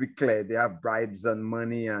course, let's be clear, they have bribes and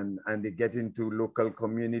money, and they get into local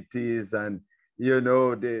communities, and we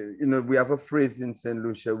have a phrase in St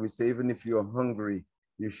Lucia, we say, even if you're hungry,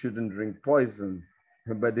 you shouldn't drink poison.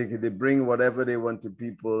 But they bring whatever they want to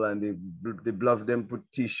people, and they bluff them, put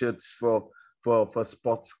T-shirts for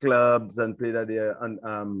sports clubs, and play that they're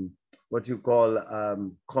what you call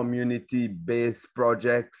community-based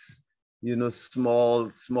projects,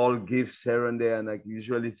 small gifts here and there. And I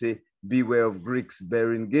usually say, beware of Greeks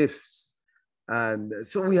bearing gifts. And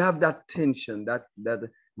so we have that tension that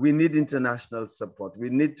we need international support. We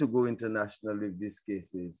need to go international with these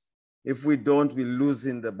cases. If we don't, we're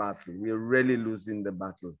losing the battle. We're really losing the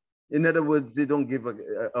battle. In other words, they don't give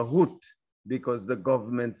a hoot because the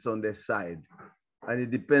government's on their side. And it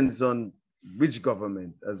depends on which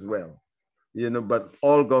government as well. But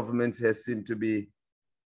all governments here seem to be,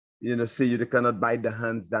 say you cannot bite the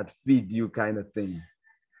hands that feed you kind of thing.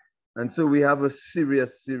 And so we have a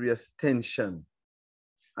serious, serious tension.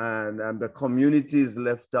 And the community is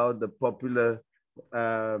left out, the popular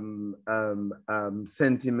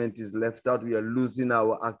sentiment is left out. We are losing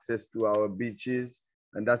our access to our beaches,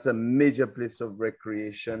 and that's a major place of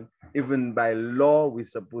recreation. Even by law, we're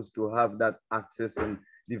supposed to have that access, and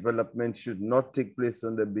development should not take place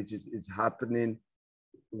on the beaches. It's happening.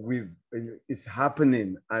 It's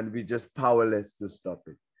happening, and we're just powerless to stop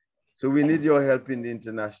it. So we need your help in the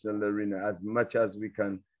international arena as much as we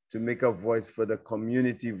can to make a voice for the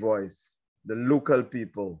community voice, the local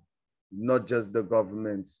people, not just the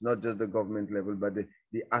governments, not just the government level, but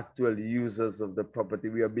the actual users of the property.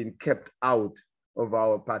 We are being kept out of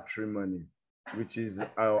our patrimony, which is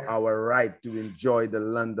our right to enjoy the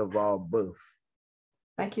land of our birth.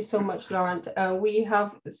 Thank you so much, Laurent. We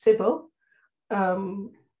have Sybille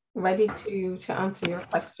ready to answer your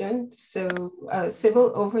question. So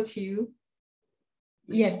Sybille, over to you.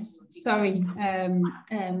 Yes, sorry.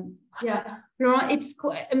 Yeah, Laurent, it's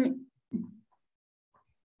quite,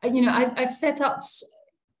 I've set up,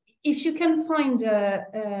 if you can find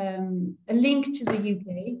a link to the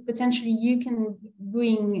UK, potentially you can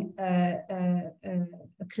bring a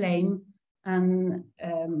claim, and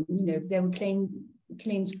there were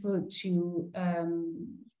claims brought to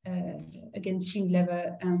against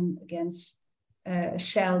Unilever and against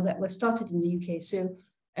Shell that were started in the UK. So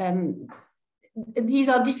these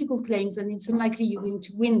are difficult claims, and it's unlikely you're going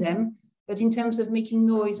to win them. But in terms of making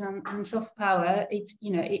noise and soft power,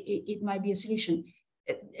 it might be a solution.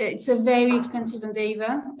 It's a very expensive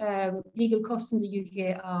endeavor. Legal costs in the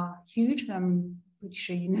UK are huge. pretty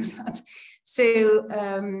sure you know that. So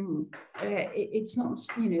it's not,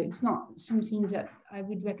 it's not something that I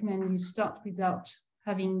would recommend you start without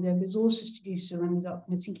having the resources to do so and without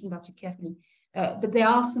thinking about it carefully. But there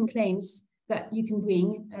are some claims that you can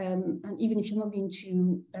bring, and even if you're not going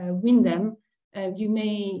to win them, you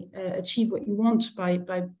may achieve what you want by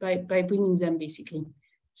bringing them, basically.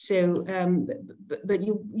 So, but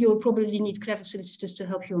you'll probably need clever solicitors to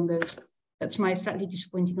help you on those. That's my slightly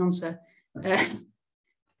disappointing answer.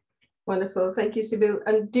 Wonderful, thank you, Sybille.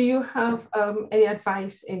 And do you have any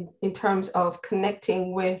advice in terms of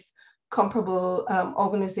connecting with comparable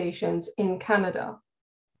organizations in Canada?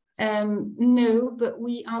 No, but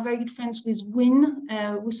we are very good friends with WIN,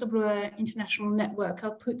 Whistleblower International Network.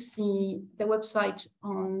 I'll put the website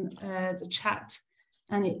on the chat,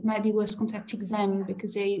 and it might be worth contacting them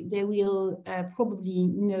because they will probably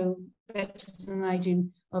know better than I do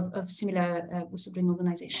of similar whistleblowing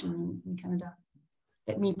organization in Canada.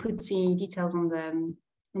 Let me put the details on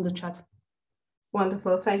the chat.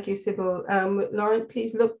 Wonderful, thank you, Sybille. Lauren,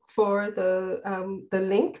 please look for the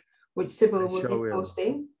link which Sybille will be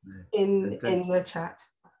posting in the chat.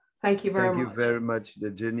 Thank you very much. Thank you very much. The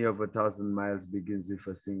journey of 1,000 miles begins with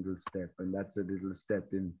a single step, and that's a little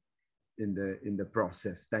step in the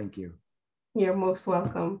process. Thank you. You're most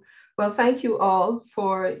welcome. Well, thank you all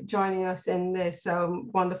for joining us in this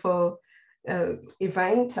wonderful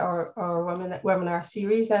event or webinar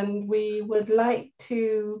series, and we would like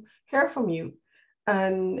to hear from you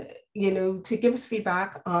and to give us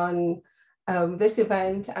feedback on this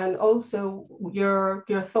event, and also your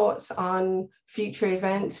thoughts on future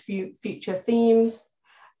events, future themes.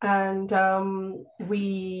 And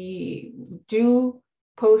we do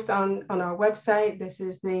post on our website. This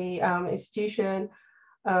is the Institution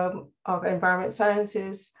of Environment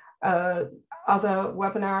Sciences, other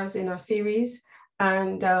webinars in our series.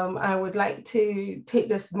 And I would like to take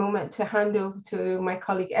this moment to hand over to my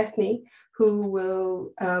colleague Ethne, who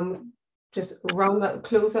will just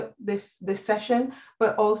close up this session,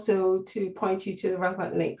 but also to point you to the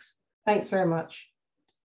relevant links. Thanks very much.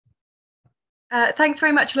 Thanks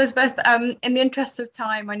very much, Elizabeth. In the interest of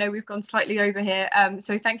time, I know we've gone slightly over here.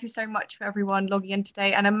 So thank you so much for everyone logging in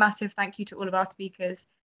today, and a massive thank you to all of our speakers,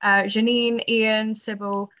 Jeannine, Ian,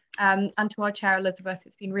 Sybille, and to our chair, Elizabeth.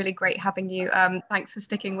 It's been really great having you. Thanks for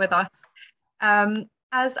sticking with us.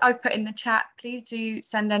 As I've put in the chat, please do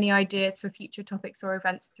send any ideas for future topics or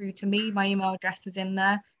events through to me. My email address is in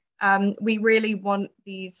there. We really want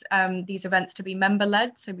these events to be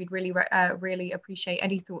member-led, so we'd really appreciate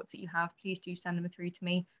any thoughts that you have. Please do send them through to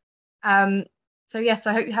me. So yes,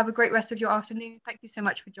 I hope you have a great rest of your afternoon. Thank you so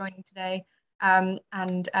much for joining today.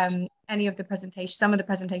 Any of the presentations, some of the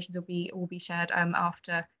presentations will be shared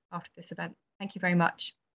after this event. Thank you very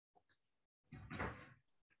much.